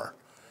secure.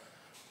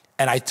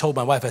 And I told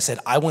my wife, I said,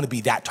 I want to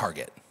be that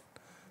target.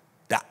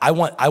 I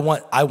want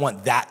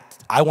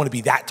to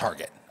be that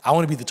target. I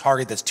want to be the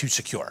target that's too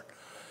secure.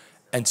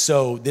 And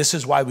so this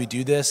is why we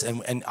do this.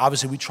 And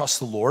obviously we trust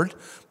the Lord,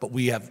 but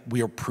we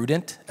are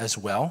prudent as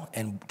well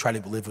and try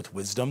to live with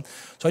wisdom.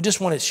 So I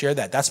just want to share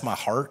that. That's my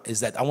heart,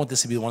 is that I want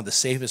this to be one of the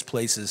safest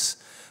places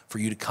for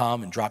you to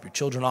come and drop your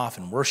children off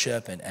and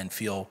worship and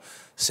feel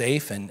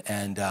safe. And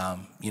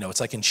it's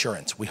like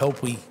insurance. We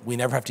hope we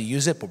never have to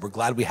use it, but we're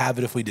glad we have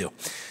it if we do.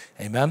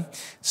 Amen.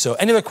 So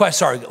any other questions?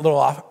 Sorry, a little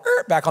off,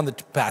 back on the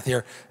path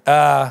here.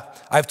 I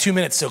have 2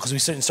 minutes still because we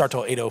didn't start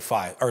till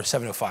 8:05 or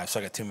 7:05, so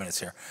I got 2 minutes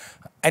here.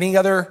 Any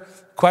other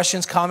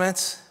questions,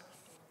 comments?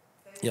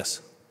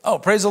 Yes. Oh,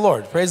 praise the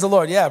Lord. Praise the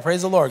Lord. Yeah,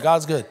 praise the Lord.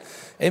 God's good.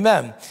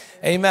 Amen.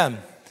 Amen.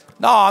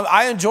 No,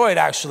 I enjoy it,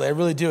 actually. I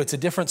really do. It's a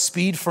different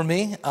speed for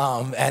me,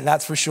 and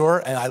that's for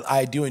sure. And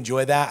I do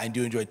enjoy that. I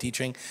do enjoy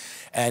teaching.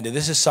 And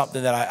this is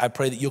something that I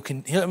pray that you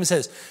can. Let me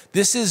say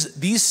this.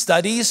 These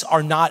studies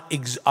are not,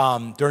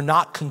 they're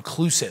not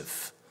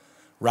conclusive,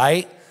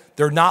 right?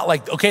 They're not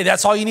like, okay,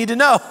 that's all you need to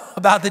know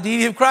about the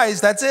deity of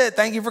Christ. That's it.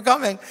 Thank you for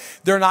coming.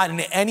 They're not in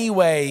any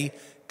way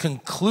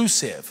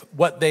conclusive.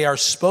 What they are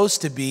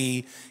supposed to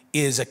be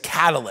is a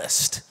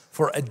catalyst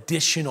for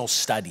additional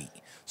study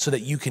so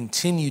that you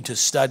continue to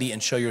study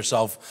and show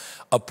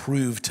yourself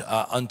approved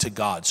unto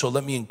God. So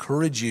let me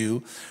encourage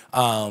you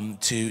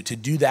to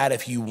do that.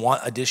 If you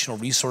want additional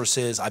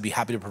resources, I'd be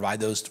happy to provide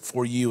those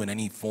for you in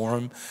any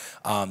form.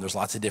 There's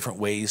lots of different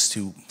ways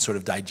to sort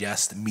of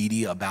digest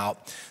media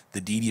about the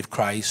deity of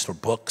Christ, or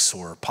books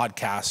or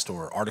podcasts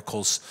or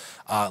articles.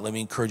 Let me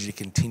encourage you to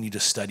continue to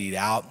study it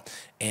out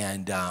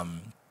and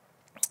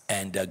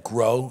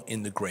grow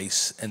in the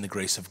grace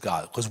of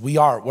God. Because we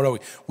are, what are we?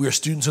 We are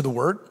students of the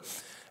word.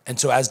 And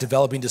so as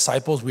developing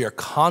disciples, we are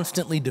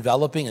constantly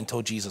developing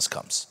until Jesus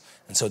comes.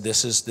 And so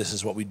this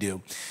is what we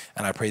do.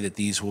 And I pray that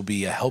these will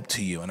be a help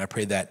to you. And I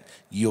pray that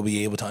you'll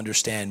be able to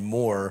understand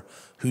more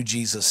who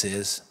Jesus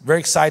is. Very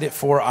excited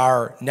for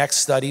our next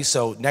study.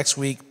 So next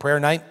week, prayer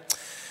night.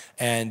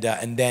 And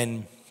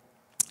then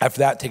after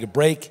that, take a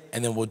break.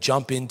 And then we'll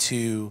jump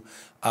into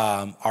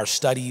our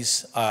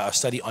studies, a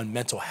study on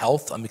mental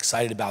health. I'm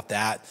excited about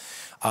that.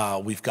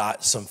 We've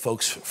got some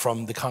folks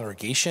from the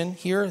congregation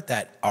here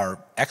that are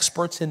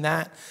experts in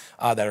that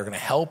are going to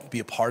help be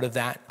a part of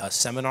that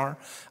seminar,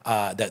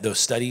 those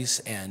studies,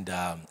 and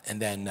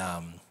then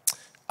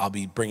I'll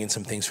be bringing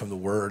some things from the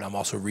Word. I'm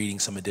also reading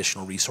some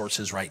additional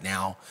resources right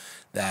now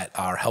that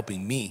are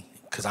helping me,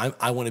 because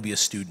I want to be a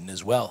student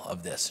as well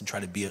of this and try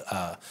to be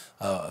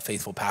a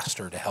faithful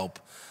pastor to help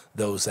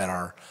those that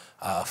are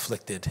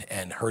afflicted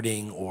and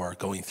hurting or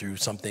going through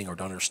something or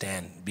don't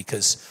understand,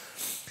 because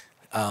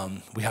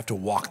we have to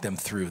walk them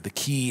through. The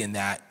key in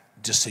that,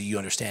 just so you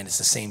understand, it's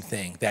the same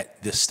thing,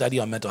 that the study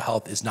on mental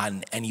health is not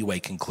in any way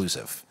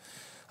conclusive.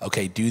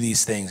 Okay, do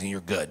these things and you're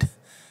good.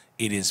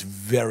 It is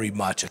very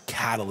much a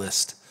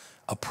catalyst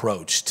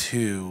approach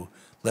to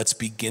let's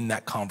begin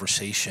that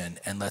conversation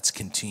and let's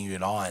continue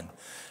it on.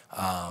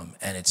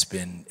 And it's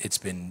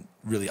been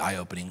really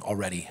eye-opening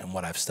already in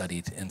what I've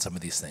studied in some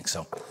of these things.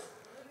 So.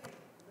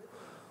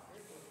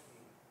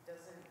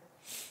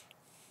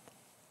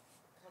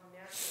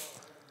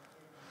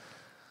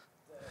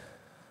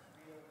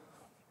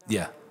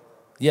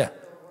 Yeah,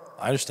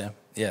 I understand.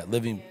 Yeah,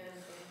 living. And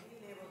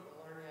being able to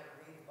learn how to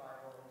read the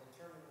Bible and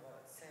determine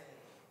what it's saying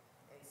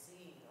and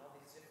seeing all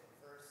these different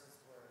verses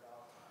where it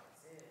all ties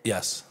in.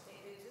 Yes.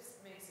 It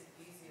just makes it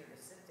easier to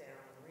sit down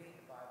and read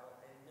the Bible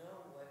and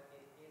know what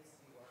it is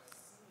you are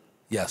seeing.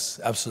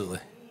 Yes,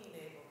 absolutely. Being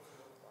able to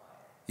apply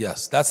it.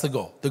 Yes, that's the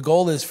goal. The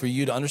goal is for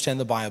you to understand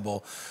the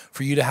Bible,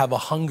 for you to have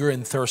a hunger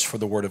and thirst for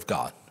the Word of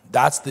God.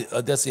 That's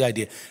the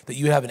idea, that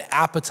you have an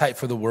appetite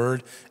for the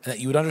Word, and that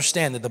you would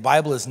understand that the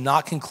Bible is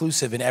not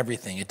conclusive in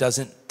everything. It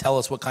doesn't tell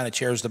us what kind of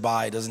chairs to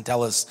buy. It doesn't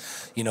tell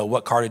us,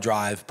 what car to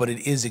drive, but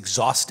it is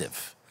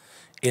exhaustive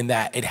in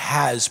that it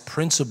has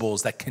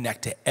principles that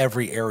connect to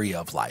every area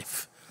of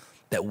life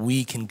that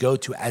we can go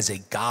to as a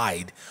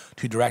guide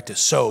to direct us.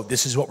 So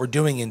this is what we're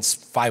doing in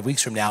 5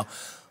 weeks from now.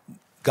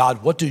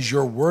 God, what does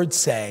your Word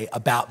say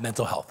about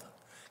mental health?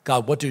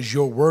 God, what does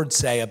your Word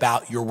say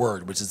about your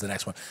Word, which is the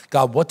next one?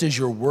 God, what does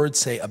your Word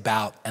say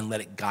about, and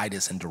let it guide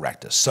us and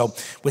direct us. So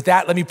with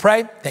that, let me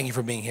pray. Thank you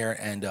for being here,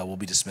 and we'll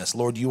be dismissed.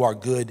 Lord, you are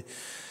good.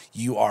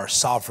 You are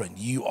sovereign.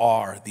 You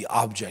are the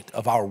object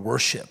of our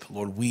worship.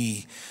 Lord,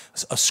 we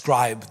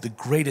ascribe the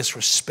greatest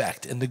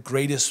respect and the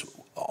greatest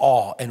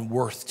awe and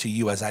worth to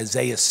you. As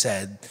Isaiah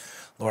said,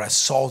 Lord, I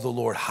saw the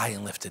Lord high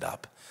and lifted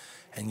up,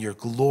 and your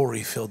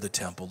glory filled the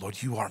temple.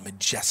 Lord, you are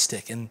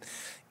majestic, and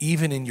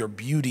even in your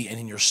beauty and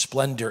in your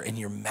splendor and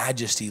your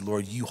majesty,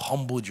 Lord, you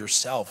humbled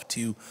yourself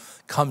to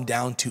come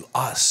down to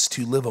us,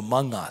 to live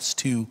among us,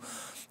 to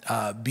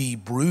be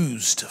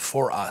bruised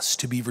for us,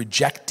 to be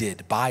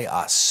rejected by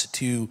us,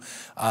 to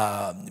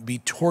be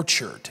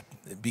tortured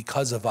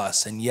because of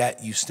us, and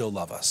yet you still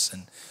love us.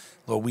 And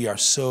Lord, we are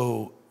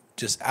so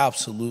just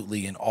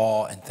absolutely in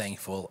awe and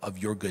thankful of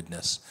your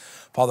goodness.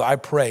 Father, I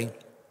pray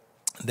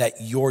that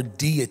your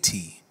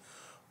deity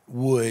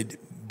would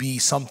be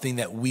something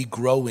that we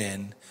grow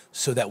in,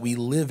 so that we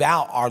live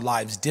out our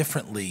lives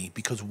differently,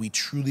 because we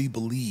truly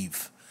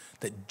believe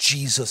that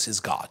Jesus is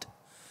God,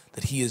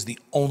 that he is the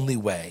only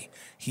way,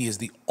 he is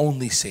the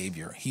only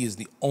Savior,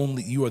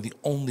 you are the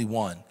only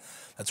one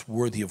that's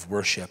worthy of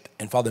worship.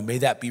 And Father, may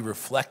that be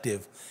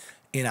reflective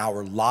in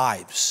our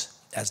lives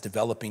as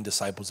developing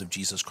disciples of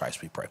Jesus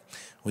Christ, we pray.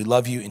 We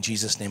love you. In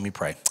Jesus' name we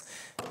pray.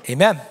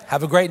 Amen.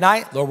 Have a great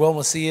night. Lord willing,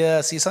 we'll see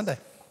you Sunday.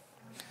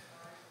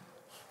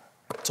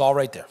 It's all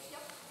right there.